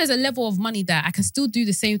 there's a level of money that I can still do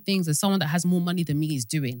the same things as someone that has more money than me is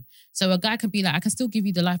doing. So a guy can be like, I can still give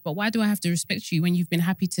you the life, but why do I have to respect you when you've been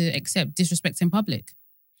happy to accept disrespect in public?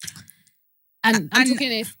 And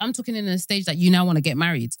I'm talking in a stage that you now want to get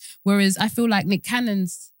married. Whereas I feel like Nick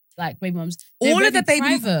Cannon's like baby mums, all of the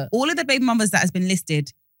baby mamas that has been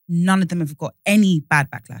listed, none of them have got any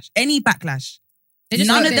bad backlash. Any backlash.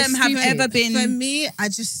 None of them have ever been. For me, I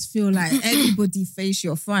just feel like everybody face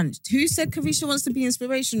your front. Who said Carisha wants to be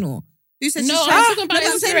inspirational? Who said No, she's I'm talking about I'm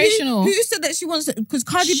saying inspirational. Who said that she wants to? Because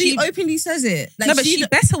Cardi B openly says it. Like, No, but she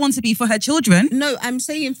better want to be for her children. No, I'm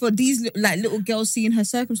saying for these little girls seeing her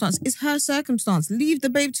circumstance, it's her circumstance. Leave the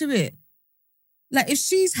babe to it. Like if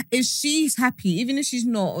she's happy, even if she's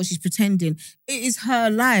not or she's pretending, it is her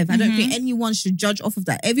life. I don't think anyone should judge off of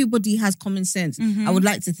that. Everybody has common sense. I would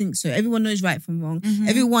like to think so. Everyone knows right from wrong.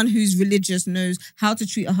 Everyone who's religious knows how to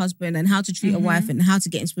treat a husband and how to treat a wife and how to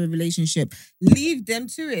get into a relationship. Leave them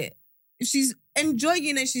to it. If she's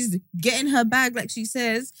enjoying it, she's getting her bag like she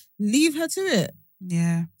says, leave her to it.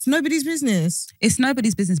 Yeah. It's nobody's business. It's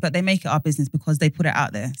nobody's business, but they make it our business because they put it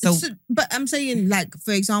out there. So but I'm saying, like,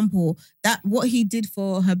 for example, that what he did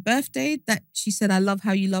for her birthday, that she said, I love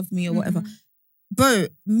how you love me or whatever. Bro,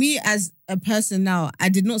 me as a person now, I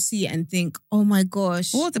did not see it and think, oh my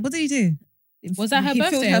gosh. what did he do? Was that her He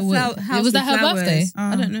filled birthday? her Was house that with her birthday? flowers.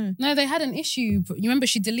 I don't know. No, they had an issue. You remember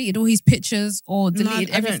she deleted all his pictures or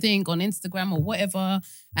deleted I don't. everything on Instagram or whatever.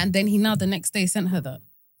 And then he now the next day sent her that.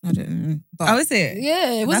 I don't know. But Oh, is it?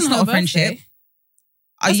 Yeah, it That's wasn't not her a friendship. birthday.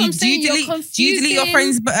 Are That's what you? I'm Do saying, you you're delete your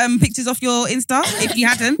friends' pictures off your Insta if you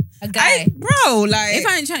had them? A guy. Bro, like if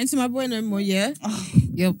I ain't chatting to my boy no more, yeah.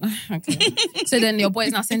 Okay. So then your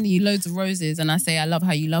boy's now sending you loads of roses and I say, I love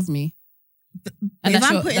how you love me. And If that's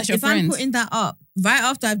I'm your, putting that's your if I'm friend. putting that up right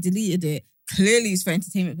after I've deleted it, clearly it's for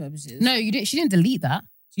entertainment purposes. No, you didn't. She didn't delete that.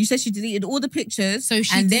 You said she deleted all the pictures, So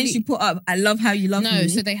she and then delete- she put up, "I love how you love No, me."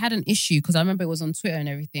 so they had an issue because I remember it was on Twitter and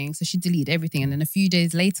everything. So she deleted everything, and then a few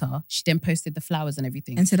days later, she then posted the flowers and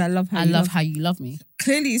everything. and said, "I love how I you love how you love me.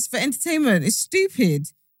 Clearly, it's for entertainment. It's stupid.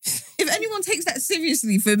 If anyone takes that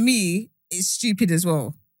seriously, for me, it's stupid as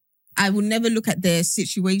well. I will never look at their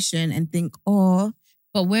situation and think, "Oh,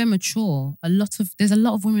 But we're mature. There's a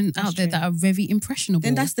lot of women out there true. that are very impressionable.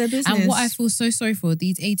 then that's their business." And what I feel so sorry for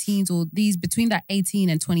these 18s or these between that 18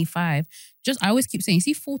 and 25, I always keep saying,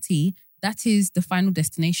 see, 40, that is the final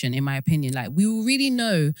destination, in my opinion. Like, we will really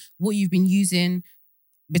know what you've been using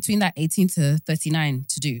between that 18 to 39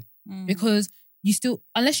 to do. Because you still,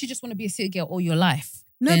 unless you just want to be a city girl all your life.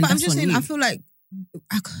 No, then but I'm that's just on saying, you. I feel like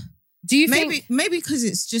Do you think? maybe because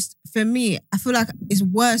it's just, for me, I feel like it's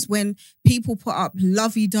worse when people put up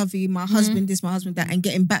lovey-dovey, my husband this, my husband that, and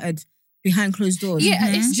getting battered behind closed doors. Yeah,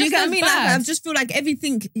 it's Do you just get what I as mean? Like, I bad. just feel like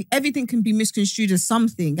everything can be misconstrued as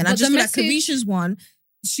something. And I But just the feel message- like Carisha's one,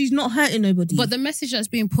 she's not hurting nobody. But the message that's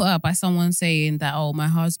being put out by someone saying that, oh, my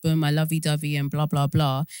husband, my lovey-dovey and blah, blah,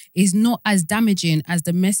 blah, is not as damaging as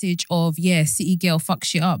the message of, yeah, city girl, fuck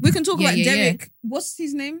shit up. we can talk Yeah, about yeah, yeah. Derek. What's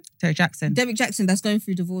his name? Derek Jackson. Derek Jackson, that's going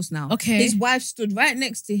through divorce now. Okay. His wife stood right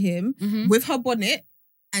next to him Mhm. with her bonnet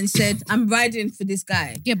and said, "I'm riding for this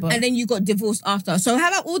guy." Yeah, but And then you got divorced after. So how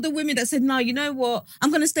about all the women that said, "No, you know what? I'm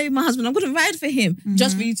going to stay with my husband. I'm going to ride for him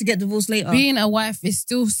just for you to get divorced later." being a wife is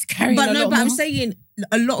still carrying But a no, lot but I'm more. saying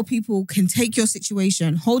a lot of people can take your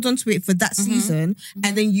situation, hold on to it for that season,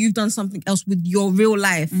 and then you've done something else with your real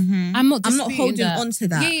life. I'm not I'm not disputing holding that. on to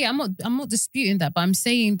that. Yeah, I'm not disputing that, but I'm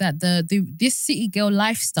saying that this city girl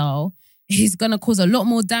lifestyle is gonna cause a lot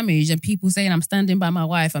more damage than people saying I'm standing by my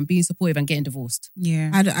wife and being supportive and getting divorced. Yeah.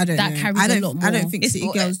 I don't That know. carries I a don't, lot I don't more. think It's City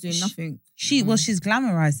all- Girl's doing nothing. She's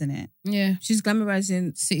glamorizing it. Yeah, She's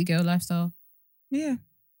glamorizing city girl lifestyle. Yeah.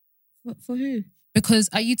 for who? Because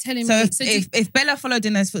are you telling So me? if Bella followed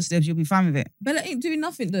in those footsteps, you'll be fine with it. Bella ain't doing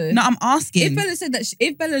nothing though. No, I'm asking. If Bella said that,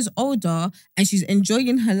 if Bella's older and she's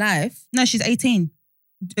enjoying her life, No, she's 18.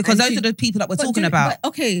 Because and those she- are the people that we're but talking do- about. but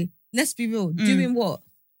okay, let's be real. Mm. Doing what?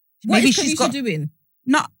 Maybe is she's Carisha got- doing?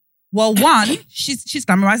 Not well. One, she's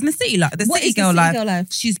glamorizing the city, like the What city is the girl City life. Girl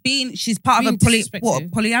life? She's part Being of a disrespectful.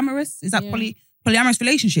 polyamorous? Is that Yeah. polyamorous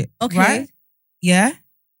relationship? Okay. Right? Yeah.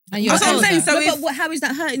 and you're That's what I'm older. saying. So No, if- but how is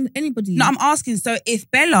that hurting anybody? No, I'm asking. So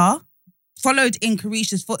if Bella followed in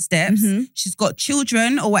Carisha's footsteps, Mhm. she's got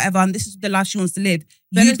children or whatever, and this is the life she wants to live,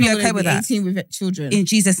 Bella's you'd be not okay gonna with be that? 18 with children. In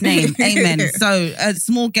Jesus' name, amen. So a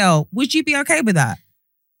small girl, would you be okay with that?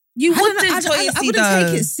 You I don't wouldn't, know, I Toysi, wouldn't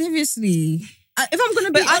though. take it seriously. If I'm gonna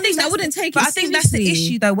be But I honest, think I that's wouldn't take But it I think seriously. that's the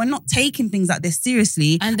issue, though. We're not taking things like this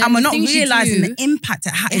seriously, And and, then we're the not things you realizing do, the impact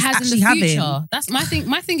it it is has actually in the having. future. That's my thing.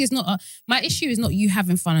 My thing is not my issue is not you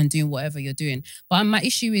having fun and doing whatever you're doing, but my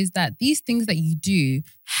issue is that these things that you do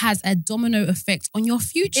has a domino effect on your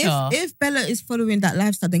future. If Bella is following that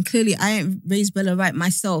lifestyle, then clearly I ain't raised Bella right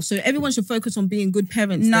myself. So everyone should focus on being good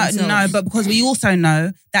parents. No, themselves. but because we also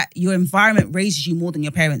know that your environment raises you more than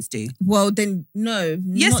your parents do. Well, then no,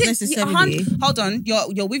 Yes, not it's necessarily. hold on.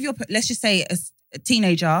 You're with your, let's just say a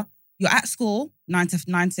teenager. You're at school 9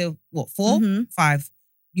 to what, 4, Mhm. 5.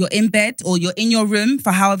 You're in bed or you're in your room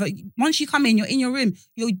for however. Once you come in, you're in your room.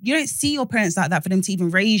 You don't see your parents like that for them to even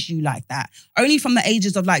raise you like that. Only from the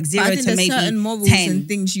ages of like But 0 I think to there's maybe certain morals 10. and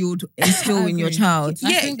things you would instill I in your agree. child.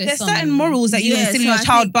 I Yeah, think there's there's certain some- morals that you instill in so your I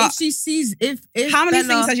child, think but if she sees if how many Bella,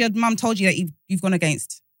 things has your mum told you that you've gone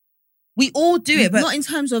against? We all do it, but not in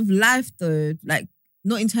terms of life though, like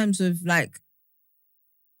not in terms of like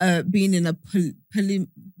being in a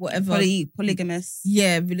whatever polygamous.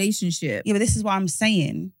 relationship. Yeah, but this is what I'm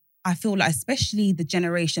saying. I feel like, especially the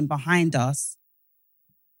generation behind us,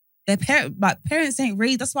 their parents ain't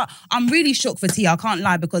raised. That's why I'm really shocked for Tia. I can't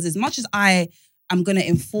lie, because as much as I am gonna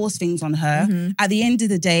enforce things on her, Mhm. at the end of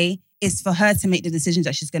the day, it's for her to make the decisions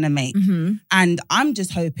that she's gonna make. Mhm. And I'm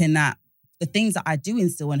just hoping that the things that I do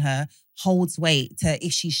instill in her holds weight to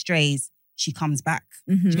if she strays, she comes back.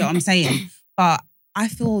 Do you Mhm. get what I'm saying? But I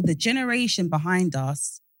feel the generation behind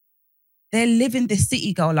us, they're living this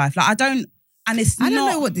city girl life. Like I don't I don't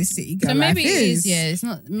know what this city girl So maybe life it is, yeah. It's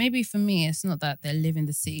not. Maybe for me, it's not that they're living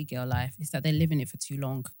the city girl life. It's that they're living it for too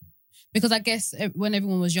long. Because I guess when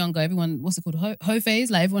everyone was younger, everyone, what's it called, hoe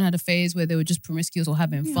phase? Like everyone had a phase where they were just promiscuous or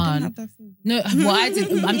having fun. No, well, I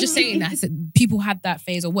didn't. I'm just saying that people had that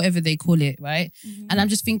phase or whatever they call it, right? And I'm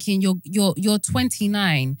just thinking, you're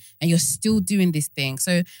 29 and you're still doing this thing.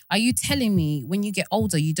 So are you telling me when you get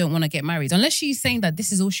older you don't want to get married? Unless she's saying that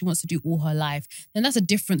this is all she wants to do all her life, then that's a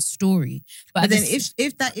different story. But at then the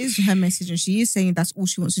if that is her message and she is saying that's all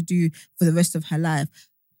she wants to do for the rest of her life,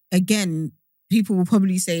 again, people will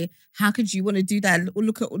probably say, how could you want to do that? Or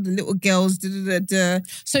look at all the little girls. Da, da, da, da.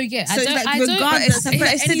 So yeah, So I don't. regardless, I feel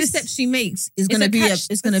like it's any the- steps she makes is it's gonna a be catch-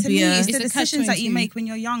 it's gonna To be me, a it's it's the a decisions that you catch-22. make when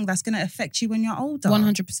you're young that's going to affect you when you're older.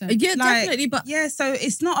 100%. yeah, Like, definitely. But Yeah, so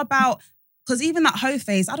it's not about, because even that hoe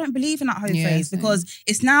phase, I don't believe in that hoe Yeah, phase, same. because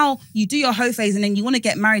it's now you do your hoe phase and then you want to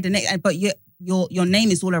get married but your name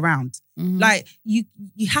is all around. Mhm. Like you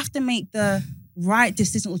have to make the right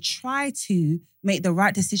decision, or try to make the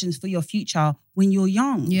right decisions for your future when you're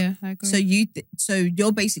young. Yeah, I agree. so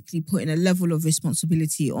you're basically putting a level of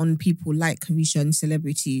responsibility on people like Carisha and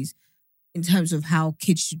celebrities in terms of how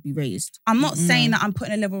kids should be raised. I'm not saying No. that I'm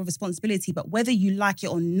putting a level of responsibility, but whether you like it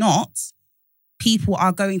or not, people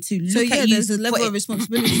are going to look So yeah, at you. there's a level for of it.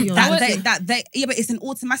 responsibility on Yeah, but it's an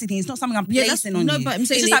automatic thing. It's not something I'm Yeah, that's- placing on no, you. but I'm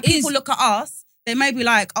saying it's just it like people is- look at us. They may be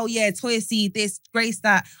like, oh yeah, Toya C, this, Grace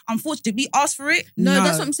that. Unfortunately, did we ask for it? No,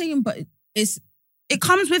 that's what I'm saying. But It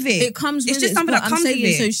comes with it. it comes. It's with just it, something but that I'm comes with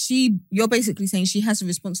saying, it. So you're basically saying she has a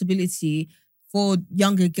responsibility for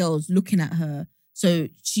younger girls looking at her. So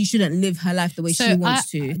she shouldn't live her life the way she wants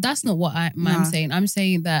to. That's not what I'm No. saying. I'm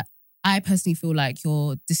saying that I personally feel like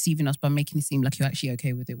you're deceiving us by making it seem like you're actually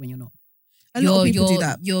okay with it when you're not. A lot of people do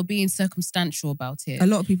that. You're being circumstantial about it. A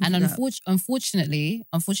lot of people And do that. unfortunately,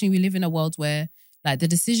 we live in a world where like the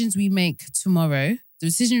decisions we make tomorrow, the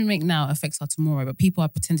decision we make now affects our tomorrow, but people are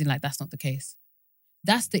pretending like that's not the case.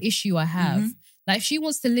 That's the issue I have. Mm-hmm. Like if she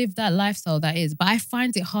wants to live that lifestyle, that is, but I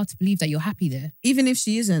find it hard to believe that you're happy there. Even if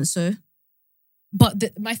she isn't, so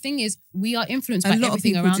But my thing is, we are influenced A by lot of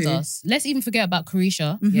everything people around do. us. Let's even forget about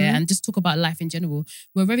Carisha, Mhm. yeah, and just talk about life in general.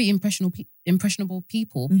 We're very impressionable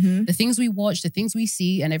people. Mhm. The things we watch, the things we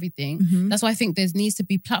see, and everything. Mhm. That's why I think there needs to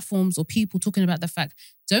be platforms or people talking about the fact.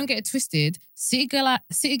 Don't get it twisted. City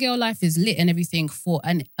girl life is lit and everything for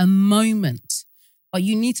a moment, but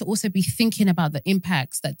you need to also be thinking about the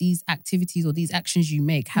impacts that these activities or these actions you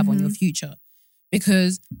make have on your future.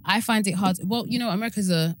 Because I find it hard. Well, you know, America's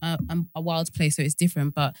a wild place, so it's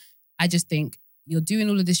different. But I just think you're doing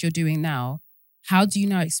all of this you're doing now. How do you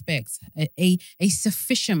now expect a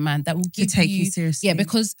sufficient man that will to give take you seriously. Yeah,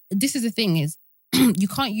 because this is the thing is you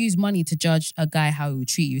can't use money to judge a guy how he will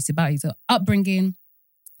treat you. It's about his upbringing,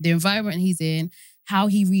 the environment he's in, how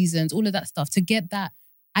he reasons, all of that stuff to get that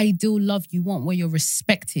ideal love you want where you're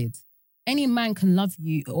respected. Any man can love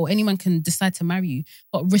you or any man can decide to marry you,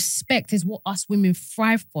 but respect is what us women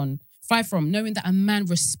thrive from, knowing that a man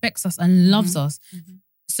respects us and loves us. Mhm.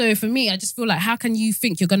 So for me, I just feel like, how can you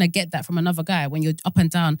think you're going to get that from another guy when you're up and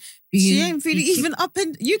down? She ain't really even up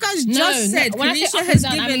and you guys just said when I say Carisha up and has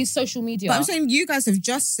down, given. I mean social media. But I'm saying you guys have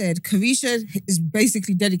just said Carisha is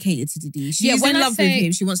basically dedicated to Diddy. She's Yeah, when in I love say- with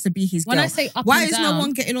him. She wants to be his when girl. I say up Why and is down, no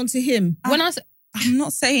one getting onto him? when I say, I'm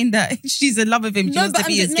not saying that she's in love with him. She wants to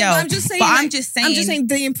be his girl. I'm just saying. But like, I'm just saying. I'm just saying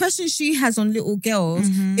the impression she has on little girls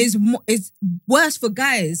Mhm. is worse for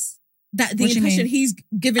guys. That the What do you impression mean? he's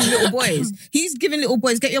giving little boys. He's giving little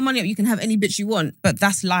boys, get your money up. You can have any bitch you want. But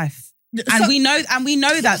that's life, and So- we know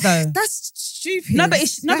that though. That's stupid. No, but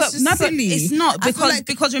it's That's just silly. it's not I feel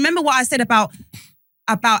because remember what I said about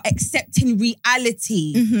accepting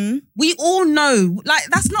reality. Mhm. We all know, like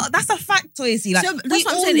that's a fact, Toysi. Like So that's we what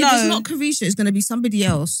I'm all saying. know. If it's not Carisha, it's going to be somebody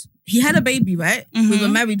else. He had a baby, right? With a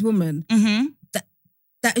Mhm. married woman. Mhm.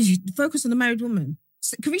 That focus on the married woman.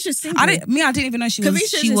 Carisha's single. I didn't even know she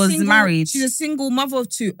Carisha is a was single, married. She's a single mother of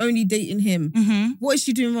two, only dating him. Mhm. What is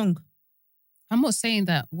she doing wrong? I'm not saying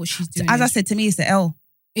that what she's doing. As I is- said, to me, it's the L.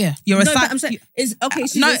 Yeah. You're a No, side. but I'm saying is okay.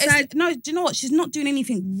 She's no, a side. no. Do you know what? She's not doing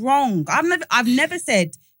anything wrong. I've never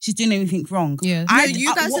said she's doing anything wrong. Yeah. No,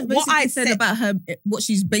 you guys have what basically said about her. What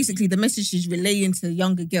she's basically the message she's relaying to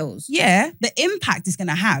younger girls. Yeah, the impact it's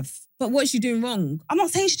gonna have. But what is she doing wrong? I'm not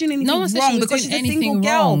saying she's doing anything No one said she wrong was because doing she's a single anything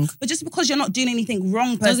girl. wrong. But just because you're not doing anything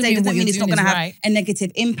wrong per Doesn't se mean what doesn't mean you're it's not doing going to is have right. a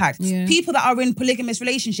negative impact. Yeah. People that are in polygamous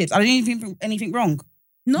relationships, are they doing anything wrong?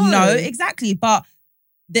 No, Exactly. But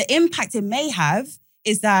the impact it may have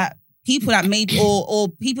is that people that made or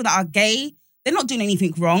people that are gay, they're not doing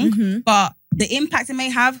anything wrong. Mhm. But the impact it may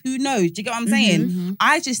have, who knows? Do you get what I'm saying? Mhm.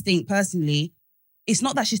 I just think personally, it's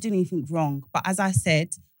not that she's doing anything wrong. But as I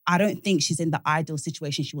said, I don't think she's in the ideal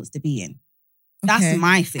situation she wants to be in. That's Okay.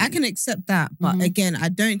 my thing. I can accept that, but Mhm. again, I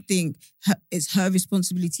don't think it's her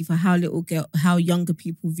responsibility for how younger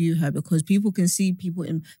people view her, because people can see people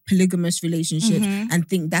in polygamous relationships Mhm. and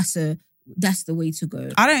think that's the way to go.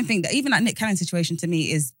 I don't think that even that Nick Cannon situation to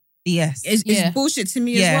me is BS. It's Yeah. bullshit to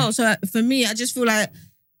me Yeah. as well. So for me, I just feel like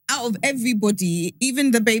out of everybody, even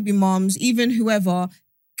the baby moms, even whoever,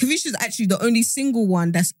 Carisha's actually the only single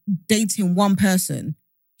one that's dating one person.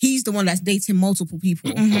 He's the one that's dating multiple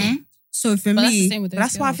people. Mhm. So for But that's the me, same with But those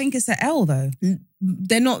that's why I girls. think it's an L though.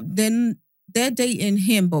 they're not. Then they're dating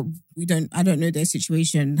him, but I don't know their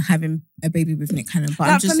situation, having a baby with Nick Cannon. But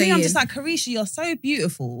I'm Like, just for me, saying. I'm just like, Carisha, you're so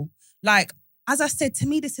beautiful. Like, as I said, to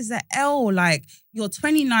me, this is an L. Like, you're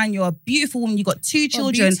 29, you're a beautiful woman, you got 2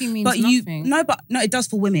 children. beauty means but nothing. no, it does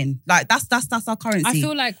for women. Like, that's our currency. I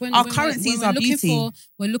feel like when our when currency we're is our beauty.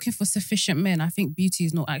 we're looking for sufficient men. I think beauty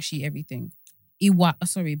is not actually everything.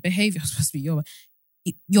 Behavior is supposed to be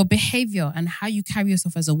your behavior and how you carry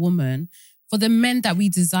yourself as a woman. For the men that we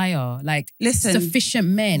desire, like Listen, sufficient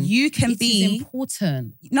men, you can it be is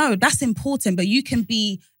important. No, that's important, but you can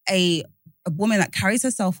be a woman that carries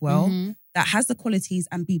herself well, Mhm. that has the qualities,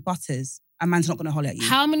 and be butters. A man's not going to holler at you.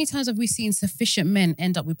 How many times have we seen sufficient men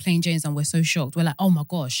end up with plain Janes and we're so shocked? We're like, oh my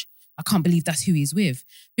gosh, I can't believe that's who he's with.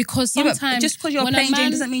 Because Yeah, but sometimes just because you're when a plain Jane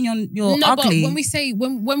man- doesn't mean you're no, ugly. but when we say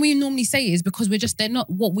when we normally say it is because they're not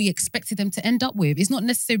what we expected them to end up with. It's not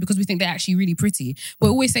necessarily because we think they're actually really pretty. We're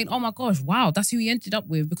always saying, oh my gosh, wow, that's who he ended up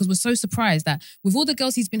with, because we're so surprised that with all the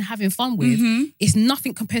girls he's been having fun with, Mhm. it's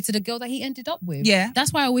nothing compared to the girl that he ended up with. Yeah.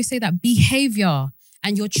 That's why I always say that behavior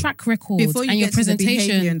and your track record before you and your get to the behavior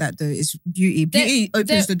presentation. and that though, it's beauty. Beauty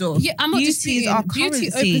opens the door. Yeah, I'm not Beauty disputing. is our Beauty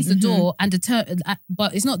currency. opens the door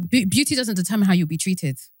but it's not. Beauty doesn't determine how you'll be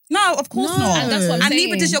treated. No, of course No. not. And that's what I'm And saying.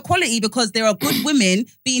 neither does your quality, because there are good women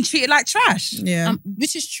being treated like trash. Yeah.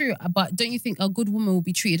 Which is true, but don't you think a good woman will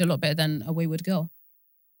be treated a lot better than a wayward girl?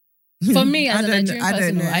 For me, as a Nigerian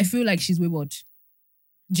person, know. I feel like she's wayward.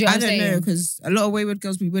 Do you know I what I'm don't know, saying? because a lot of wayward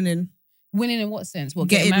girls be winning Winning in what sense? What,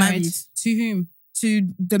 Getting getting married? married. To whom? to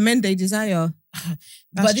the men they desire.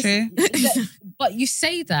 That's But true. But you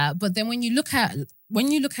say that, but then when you look at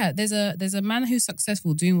there's a man who's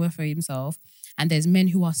successful doing well for himself, and there's men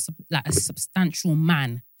who are like a substantial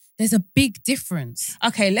man. There's a big difference.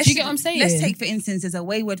 Okay, let's Do you get what I'm saying? Let's take, for instance, there's a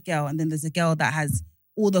wayward girl, and then there's a girl that has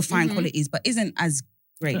all the fine Mhm. qualities but isn't as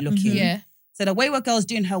great looking. Yeah, So the wayward girl's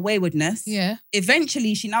doing her waywardness. yeah.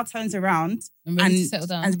 Eventually, she now turns around I'm ready to settle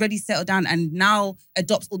down. and ready to settle down, and now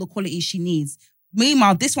adopts all the qualities she needs.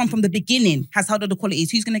 Meanwhile, this one from the beginning has held all the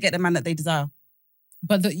qualities. Who's going to get the man that they desire?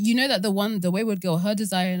 But you know that the wayward girl, her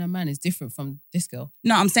desire in a man is different from this girl.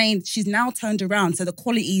 No, I'm saying she's now turned around. So the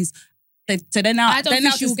qualities, they're now, I don't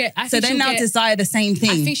think she'll get. I so think they she'll now get, desire the same thing.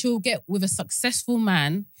 I think she'll get with a successful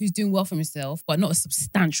man who's doing well for himself, but not a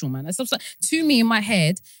substantial man. To me, in my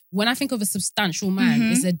head, when I think of a substantial man,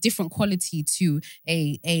 Mhm. it's a different quality to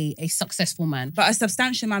a successful man. But a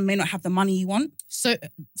substantial man may not have the money you want. So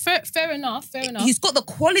fair enough. He's got the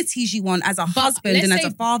qualities you want as a husband let's and as say-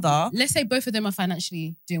 a father. Let's say both of them are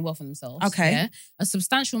financially doing well for themselves. Okay. Yeah? A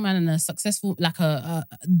substantial man and a successful, like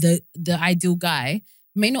the ideal guy,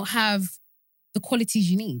 may not have the qualities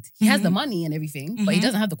you need. He has the money and everything, but he Mhm.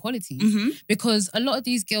 doesn't have the qualities. Mm-hmm. Because a lot of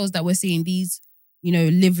these girls that we're seeing, these,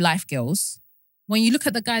 live life girls, when you look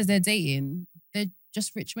at the guys they're dating, they're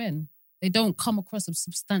just rich men. They don't come across as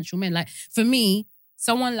substantial men. Like, for me,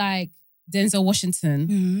 someone like Denzel Washington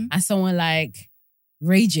Mm-hmm. and someone like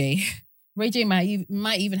Ray J. Ray J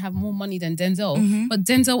might even have more money than Denzel. Mhm. But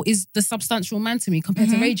Denzel is the substantial man to me compared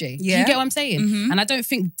to Mhm. Ray J. Do Yeah. you get what I'm saying? Mhm. And I don't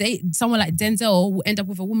think someone like Denzel will end up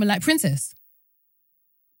with a woman like Princess.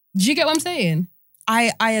 Do you get what I'm saying?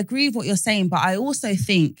 I agree with what you're saying, but I also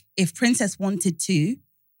think if Princess wanted to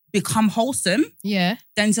become wholesome, Yeah.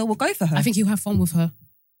 Denzel will go for her. I think he'll have fun with her.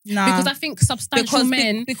 nah, Because I think substantial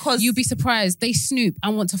men, because you'd be surprised, they snoop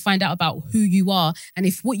and want to find out about who you are and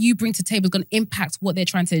if what you bring to the table is going to impact what they're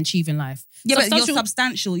trying to achieve in life. yeah, but you're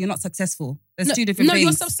substantial. You're not successful. There's two different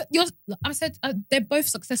things. I said they're both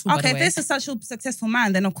successful, by Okay, the if way. there's a successful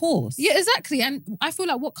man, then of course. Yeah, exactly. And I feel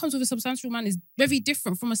like what comes with a substantial man is very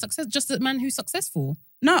different from just a man who's successful.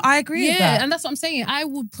 No, I agree with that. And that's what I'm saying. I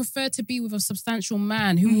would prefer to be with a substantial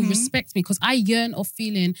man who will Mhm. respect me, because I yearn of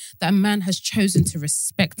feeling that a man has chosen to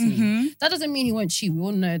respect me. Mhm. That doesn't mean he won't cheat. We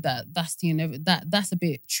all know that that's a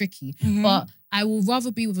bit tricky. Mhm. But I will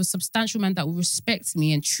rather be with a substantial man that will respect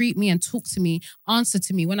me and treat me and talk to me, answer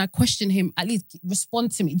to me. When I question him, at least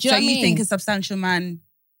respond to me. Do you So know what I you mean? think a substantial man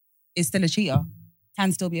is still a cheater?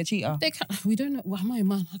 Can still be a cheater? We don't know. Well, am I a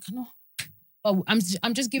man? I cannot. But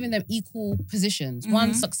I'm just giving them equal positions.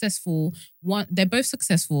 One Mhm. successful, they're both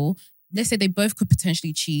successful. Let's say they both could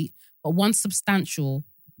potentially cheat, but one's substantial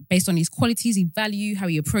based on his qualities, his value, how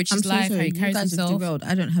he approaches I'm so life, sorry. how he You carries guys have himself. derailed.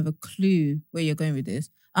 I don't have a clue where you're going with this.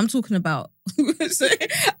 I'm talking about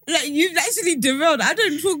like you've actually derailed. I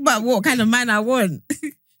don't talk about what kind of man I want.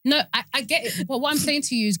 No, I get it. But what I'm saying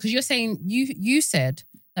to you is, because you're saying you said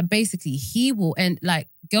that basically he will end, like,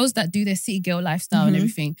 girls that do their city girl lifestyle and Mhm.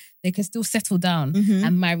 everything, they can still settle down Mhm.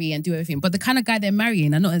 and marry and do everything. But the kind of guy they're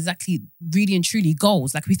marrying are not exactly really and truly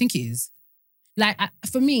goals like we think it is. Like,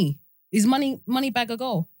 for me, is money bag a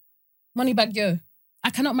goal? Money bag yo. I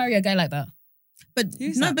cannot marry a guy like that. But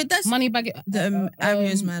Who's no, that? but that's Moneybag. the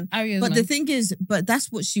Aria's man. Aria's But man. the thing is, but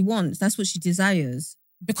that's what she wants. That's what she desires.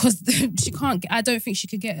 because she can't. I don't think she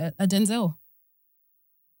could get a Denzel.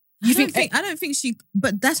 I don't think she.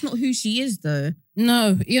 But that's not who she is, though.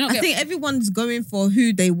 No, you're not. I think everyone's going for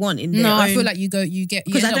who they want in their No, own. I feel like you get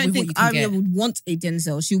Because I end up don't with think what you can Aria get. would want a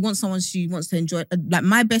Denzel. She wants someone she wants to enjoy. Like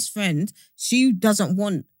my best friend, she doesn't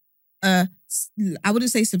want I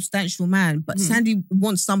wouldn't say substantial man, but Sandy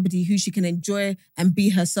wants somebody who she can enjoy and be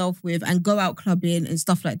herself with and go out clubbing and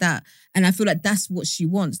stuff like that. And I feel like that's what she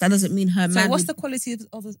wants. That doesn't mean her So man. what's would- the quality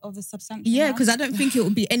of the substantial? Yeah, man? because I don't think it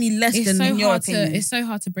would be any less It's than so in your hard opinion. it's so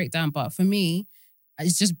hard to break down. But for me,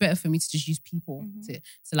 it's just better for me to just use people.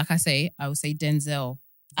 So like I say, I would say Denzel.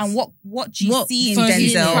 And what do you see in For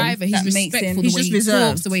he's Denzel private, he's that makes respectful, him? the He's way just he reserved.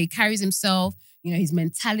 talks, the way he carries himself, you know, his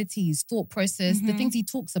mentality, his thought process, the things he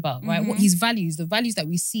talks about, right? What his values, the values that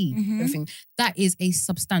we see, everything. That is a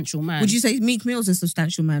substantial man. Would you say Meek Mill's a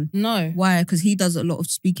substantial man? No. Why? Because he does a lot of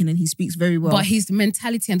speaking and he speaks very well. But his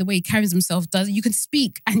mentality and the way he carries himself does. You can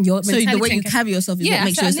speak and your so mentality. the way you and- carry yourself is what yeah,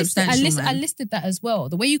 makes so you a I substantial man. I listed that as well.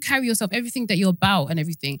 The way you carry yourself, everything that you're about and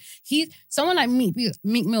everything. Someone like Meek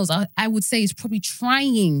Mills, I would say is probably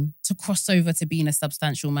trying to cross over to being a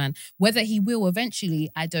substantial man. Whether he will eventually,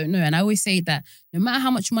 I don't know. And I always say that no matter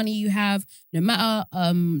how much money you have, no matter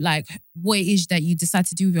like what it is that you decide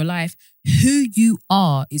to do with your life, who you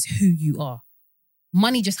are is who you are.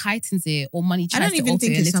 Money just heightens it, or money I tries don't to even alter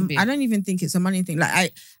think it a it's little bit. I don't even think it's a money thing.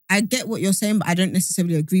 Like I get what you're saying, but I don't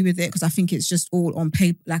necessarily agree with it because I think it's just all on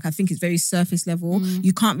paper. Like I think it's very surface level.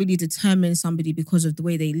 You can't really determine somebody because of the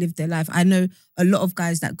way they live their life. I know a lot of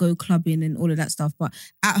guys that go clubbing and all of that stuff, but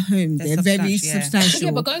at home they're very substantial, yeah. substantial.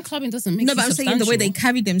 Yeah, but going clubbing doesn't make No, you but I'm saying the way they substantial.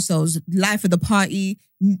 carry themselves, life of the party,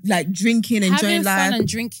 like drinking, enjoying Having life. fun and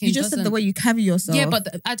drinking. You just said the doesn't- way you carry yourself. Yeah, but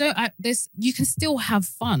you can still have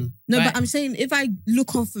fun. No, right? but I'm saying if I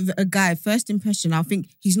look off of a guy, first impression, I'll think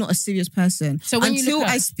he's not a serious person. So when you until look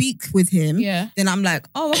at- I speak with him, yeah. then I'm like,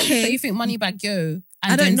 oh, okay. So you think Moneybag Yo and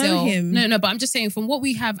I don't Denzel, know him. No, but I'm just saying from what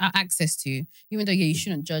we have access to, even though you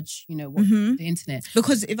shouldn't judge, what Mhm. the internet.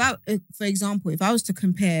 Because for example, if I was to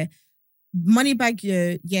compare Moneybag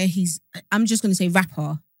Yo, I'm just going to say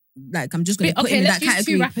rapper. Like, I'm just going to put him in let's that use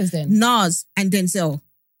category. two rappers then. Nas and Denzel.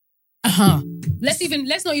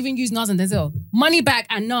 Let's not even use Nas and Denzel. Moneybag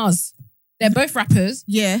and Nas, they're both rappers.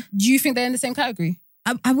 Yeah. Do you think they're in the same category?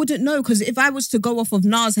 I wouldn't know because if I was to go off of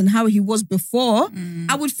Nas and how he was before,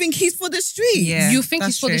 I would think he's for the streets. Yeah, you think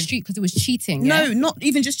that's he's for the true. street because it was cheating? No, Yeah? not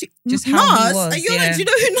even just Just Nas. how he was, Are you yeah. like, do you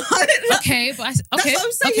know who Nas is? Okay, but That's what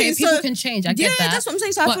I'm saying. Okay, people So- can change. I Yeah, get that. that's what I'm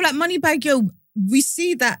saying. So I But- feel like Moneybag Yo, we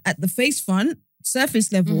see that at the face front,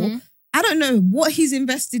 surface level. Mhm. I don't know what he's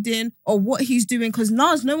invested in or what he's doing because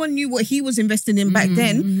Nas, no one knew what he was invested in back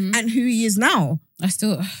then Mhm. and who he is now. I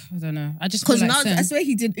don't know. I just feel Because like Nas, I swear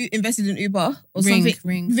he did invested in Uber or Ring,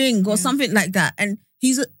 something, Ring. or Yeah. something like that, and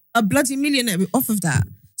he's a bloody millionaire off of that.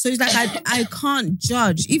 So it's like I can't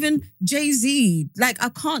judge. Even Jay-Z, like I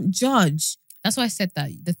can't judge. That's why I said that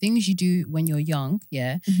the things you do when you're young,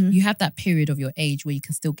 yeah, Mhm. you have that period of your age where you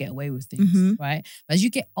can still get away with things, Mhm. right? But as you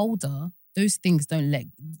get older, those things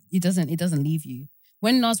it doesn't leave you.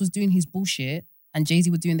 When Nas was doing his bullshit and Jay-Z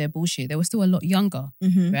were doing their bullshit, they were still a lot younger,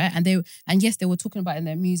 Mhm. right? And yes, they were talking about it in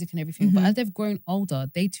their music and everything, but Mhm. as they've grown older,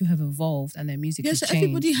 they too have evolved and their music Yeah, has so changed.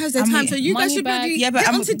 everybody has their I mean, time. So you guys should Moneybag- bloody Yeah, but get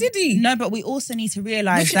I'm- onto Diddy. No, but we also need to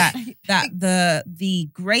realize that the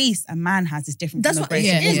grace a man has is different That's from what the grace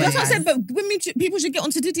yeah, a it is. woman That's what I has. said. But people should get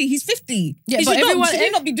onto Diddy. He's 50. Yeah, he but should everyone- should he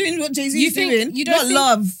not be doing what Jay-Z You is think- doing. you don't not think-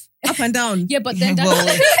 love up and down. Yeah, but then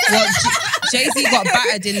Jay-Z got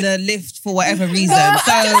battered in the lift for whatever reason.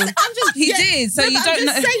 So I'm just he did. So No, you but don't I'm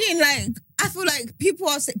know. just saying, like, I feel like people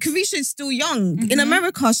are saying Carisha is still young. In Mhm.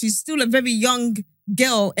 America, she's still a very young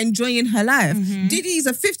girl enjoying her life. Mhm. Diddy's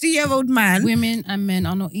a 50-year-old man. women and men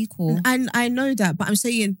are not equal. And I know that, but I'm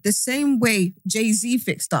saying the same way Jay-Z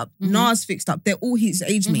fixed up, Mhm. Nas fixed up, they're all his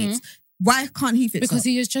age mates. Why can't he fix Because up?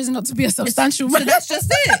 he has chosen not to be a substantial So man. that's just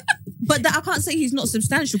it. But I can't say he's not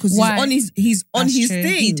substantial because Why? he's on That's his true.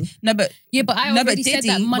 thing. No, but Yeah, but I No, but already said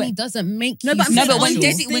that Diddy- money doesn't make No, you but I'm no, saying but when on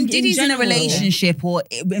substantial. his when thing in Diddy's in a general. relationship or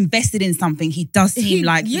invested in something, he does seem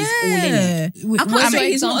like he's all in it. I can't What's say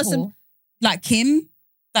your he's not a example? Like Kim,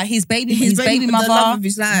 like his baby His baby the love mother, of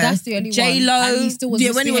his life. That's the only J-Lo. one. And he still was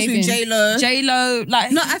Yeah, when he was with misbehaving. J-Lo. J-Lo.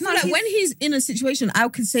 Like No, I feel like when he's in a situation, I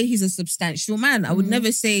could say he's a substantial man. I would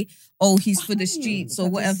never say, oh, he's for the streets or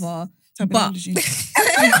whatever. But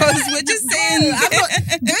because we're just saying. I'm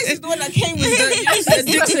not, Grace is the one that came with the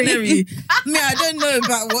dictionary. Me, I don't know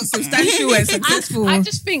about what substantial and successful. I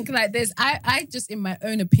just think like I just in my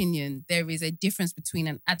own opinion, there is a difference between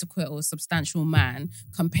an adequate or substantial man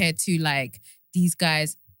compared to like these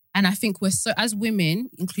guys. And I think we're so, as women,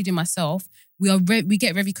 including myself, we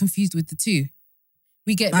get very confused with the two.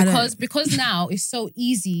 We get, because now it's so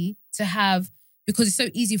easy to have, because it's so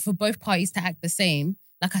easy for both parties to act the same.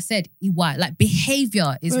 Like I said, EY, like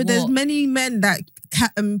behavior is what. There's many men that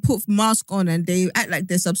put mask on and they act like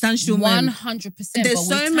they're substantial men. 100%. There's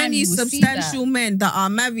so many substantial men that are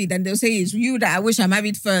married and they'll say, it's you that I wish I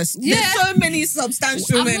married first. Yeah. There's so many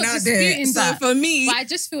substantial men out there. So that, for me... But I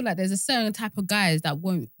just feel like there's a certain type of guys that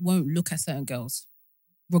won't look at certain girls,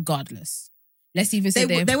 regardless. Let's even say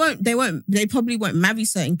they probably won't marry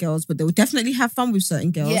certain girls, but they'll definitely have fun with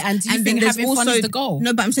certain girls. Yeah, and do you think having fun is the goal?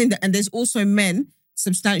 No, but I'm saying that, and there's also men,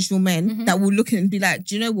 substantial men, that will look and be like,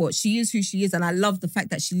 do you know what? She is who she is, and I love the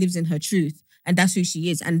fact that she lives in her truth, and that's who she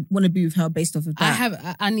is, and want to be with her based off of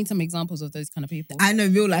that. I need some examples of those kind of people. I know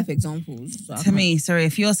real life examples. So to me, sorry,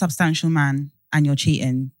 if you're a substantial man and you're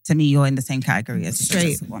cheating, to me, you're in the same category as the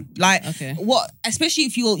successful one. Like, what? Especially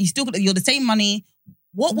if you're the same money.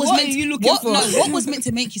 What was meant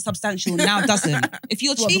to make you substantial now doesn't. If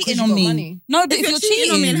you're cheating on me, money? No, but if you're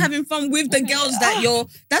cheating on me and having fun with the girls that you're,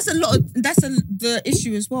 the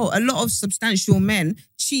issue as well. A lot of substantial men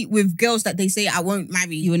cheat with girls that they say I won't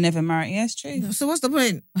marry. You will never marry. Yeah, it's true. So what's the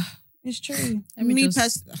point? It's true. Me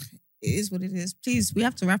personally, it is what it is. Please, we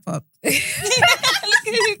have to wrap up.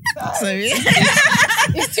 Sorry.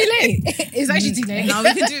 It's too late. It's actually too late. No,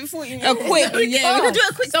 we can do it for you. A quick, we can do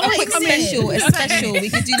a quick special. A special. We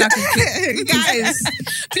can do like a quick. Guys,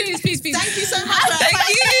 please. Thank you so much. Thank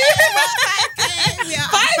you.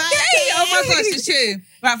 5K. Oh my gosh, it's true.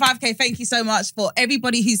 We're at 5K. Thank you so much for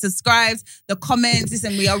everybody who subscribes, the comments.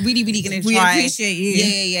 Listen, we are really, really going to try. We appreciate you.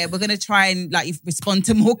 Yeah. We're going to try and respond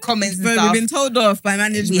to more comments and stuff. We've been told off by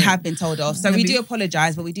management. We have been told off. So we do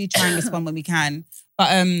apologise, but we do try and respond when we can. But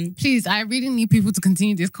please, I really need people to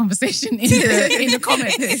continue this conversation in the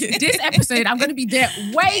comments. This episode, I'm going to be there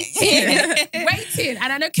waiting.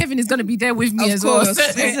 And I know Kevin is going to be there with me as well. So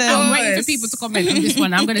I'm waiting for people to comment on this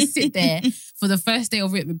one. I'm going to sit there for the first day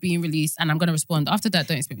of it being released and I'm going to respond. After that,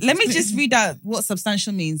 don't expect me. Let me just read out what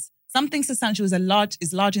substantial means. Something substantial is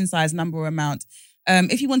large in size, number, or amount.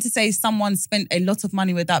 If you want to say someone spent a lot of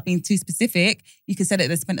money without being too specific, you could say that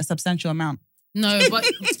they spent a substantial amount. No, but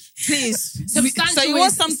please. Substantial, so you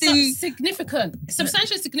want something significant.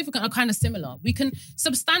 Substantial and significant are kind of similar.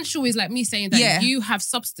 Substantial is like me saying that you have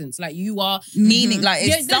substance, like you are meaning, like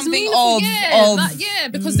it's something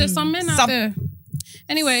because there's some men out there.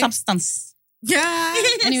 Anyway, substance. Yeah.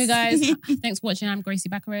 Anyway, guys, thanks for watching. I'm Gracie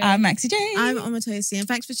Bakare. I'm Maxi J. I'm Omatosi, and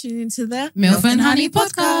thanks for tuning into the Milf and Honey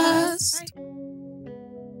podcast. Bye.